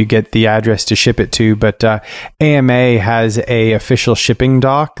can help you get the address to ship it to. But AMA has a official shipping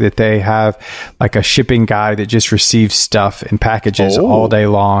dock that they have, like a shipping guy that just receives stuff in packages all day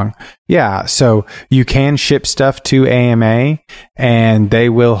long. Yeah, so you can ship stuff to AMA and they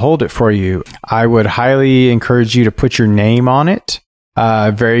will hold it for you. I would highly encourage you to put your name on it.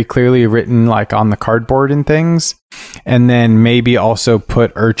 Very clearly written like on the cardboard and things, and then maybe also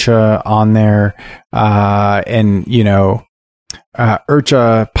put IRCHA on there, and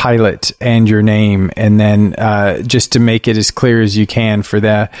IRCHA pilot and your name, and then just to make it as clear as you can for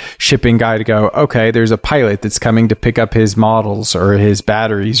the shipping guy to go, okay, there's a pilot that's coming to pick up his models or his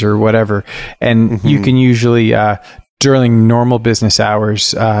batteries or whatever, and you can usually during normal business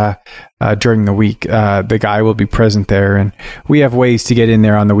hours, during the week, the guy will be present there, and we have ways to get in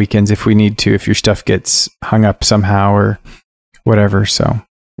there on the weekends if we need to, if your stuff gets hung up somehow or whatever. So,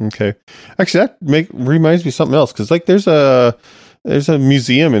 okay, actually, that reminds me of something else, because like there's a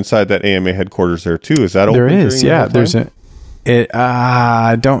museum inside that AMA headquarters there too. Is that open? There is, yeah. There's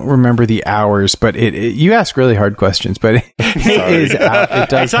I don't remember the hours, but you ask really hard questions, but it is out. It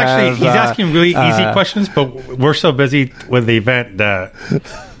does he's asking really easy questions, but we're so busy with the event that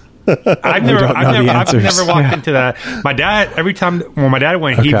I've never walked into that. My dad, every time when my dad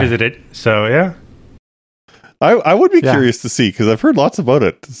went, he visited. So yeah. I would be curious to see, because I've heard lots about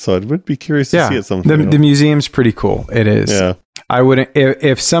it. So I would be curious to see it sometime. The museum's pretty cool. It is. Yeah. I wouldn't,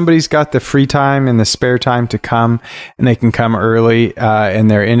 if somebody's got the free time and the spare time to come and they can come early, and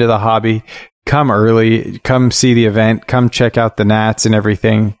they're into the hobby, come early, come see the event, come check out the Nats and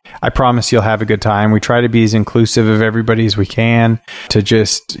everything. I promise you'll have a good time. We try to be as inclusive of everybody as we can to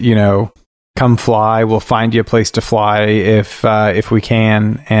just, come fly. We'll find you a place to fly if we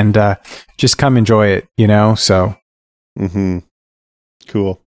can, and just come enjoy it, so.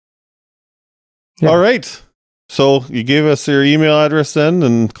 Cool. Yeah. All right. So you gave us your email address then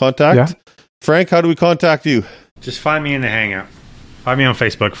and contact. Yeah. Frank, how do we contact you? Just find me in the Hangout. Find me on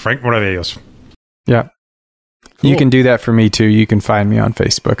Facebook, Frank Moravios. Yeah. Cool. You can do that for me too. You can find me on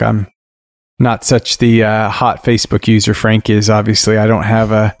Facebook. I'm not such the hot Facebook user Frank is. Obviously, I don't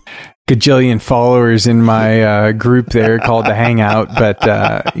have a gajillion followers in my group there called the Hangout, but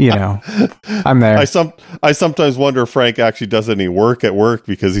I'm there. I sometimes wonder if Frank actually does any work at work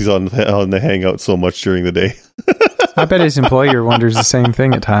because he's on the Hangout so much during the day. I bet his employer wonders the same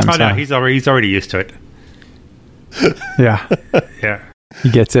thing at times. Oh no, he's already used to it. Yeah. Yeah. He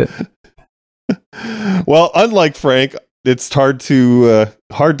gets it. Well, unlike Frank, it's hard to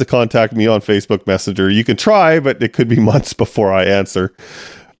contact me on Facebook Messenger. You can try, but it could be months before I answer.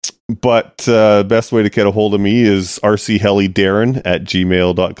 But best way to get a hold of me is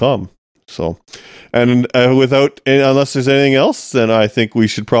rchelidarren@gmail.com. So, and unless there's anything else, then I think we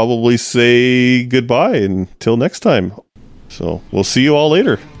should probably say goodbye until next time. So we'll see you all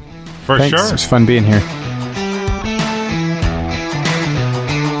later. Thanks. Sure. It was fun being here.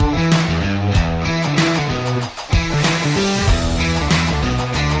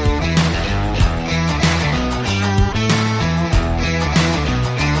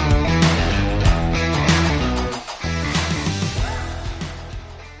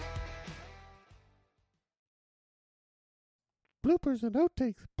 Bloopers and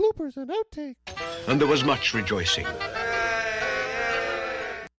outtakes, bloopers and outtakes. And there was much rejoicing.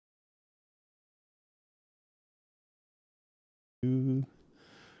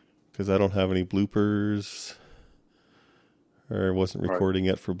 Because I don't have any bloopers, or wasn't recording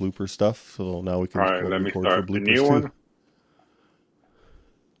yet for blooper stuff, so now we can let me start the new one.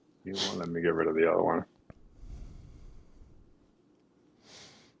 New one. Let me get rid of the other one.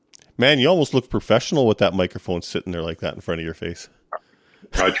 Man, you almost look professional with that microphone sitting there like that in front of your face.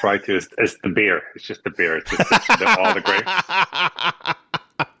 I try to. It's the beer. It's just the beer. It's just all the great.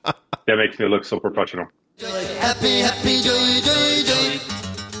 That makes me look so professional. Happy, joy, joy, joy.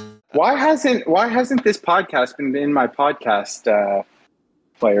 Why hasn't this podcast been in my podcast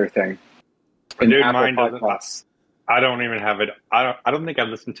player thing? Dude, mine doesn't. I don't even have it. I don't think I've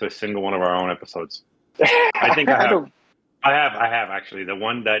listened to a single one of our own episodes. I think I have. I have actually. The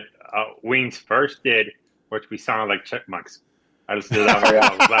one that Wings first did, which we sounded like chipmunks. I just did that one. I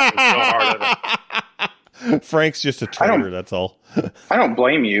was laughing so hard at it. Frank's just a traitor, that's all. I don't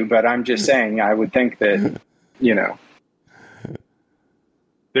blame you, but I'm just saying I would think that, you know.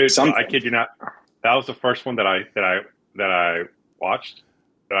 Dude, I kid you not. That was the first one that I watched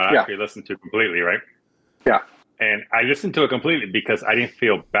that I actually listened to completely, right? Yeah. And I listened to it completely because I didn't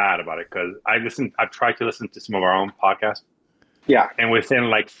feel bad about it, because I've tried to listen to some of our own podcasts. Yeah. And within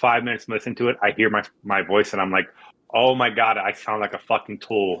like 5 minutes of listening to it, I hear my voice and I'm like, oh my God, I sound like a fucking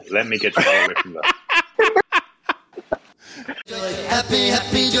tool. Let me get far away from that. Happy,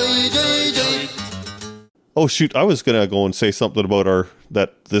 happy, joy, joy, joy. Oh shoot, I was gonna go and say something about our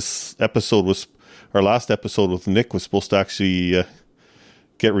last episode with Nick was supposed to actually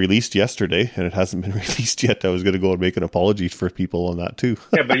get released yesterday, and it hasn't been released yet. I was gonna go and make an apology for people on that too.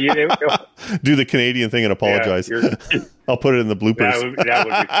 Yeah, but you do the Canadian thing and apologize. Yeah, I'll put it in the bloopers. that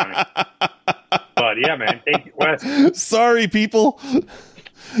would be funny. But yeah, man, thank you, Wes. Sorry, people.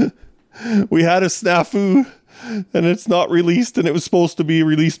 We had a snafu, and it's not released, and it was supposed to be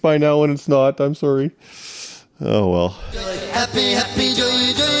released by now, and it's not. I'm sorry. Oh well. Happy, happy,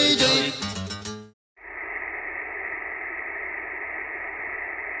 joy, joy,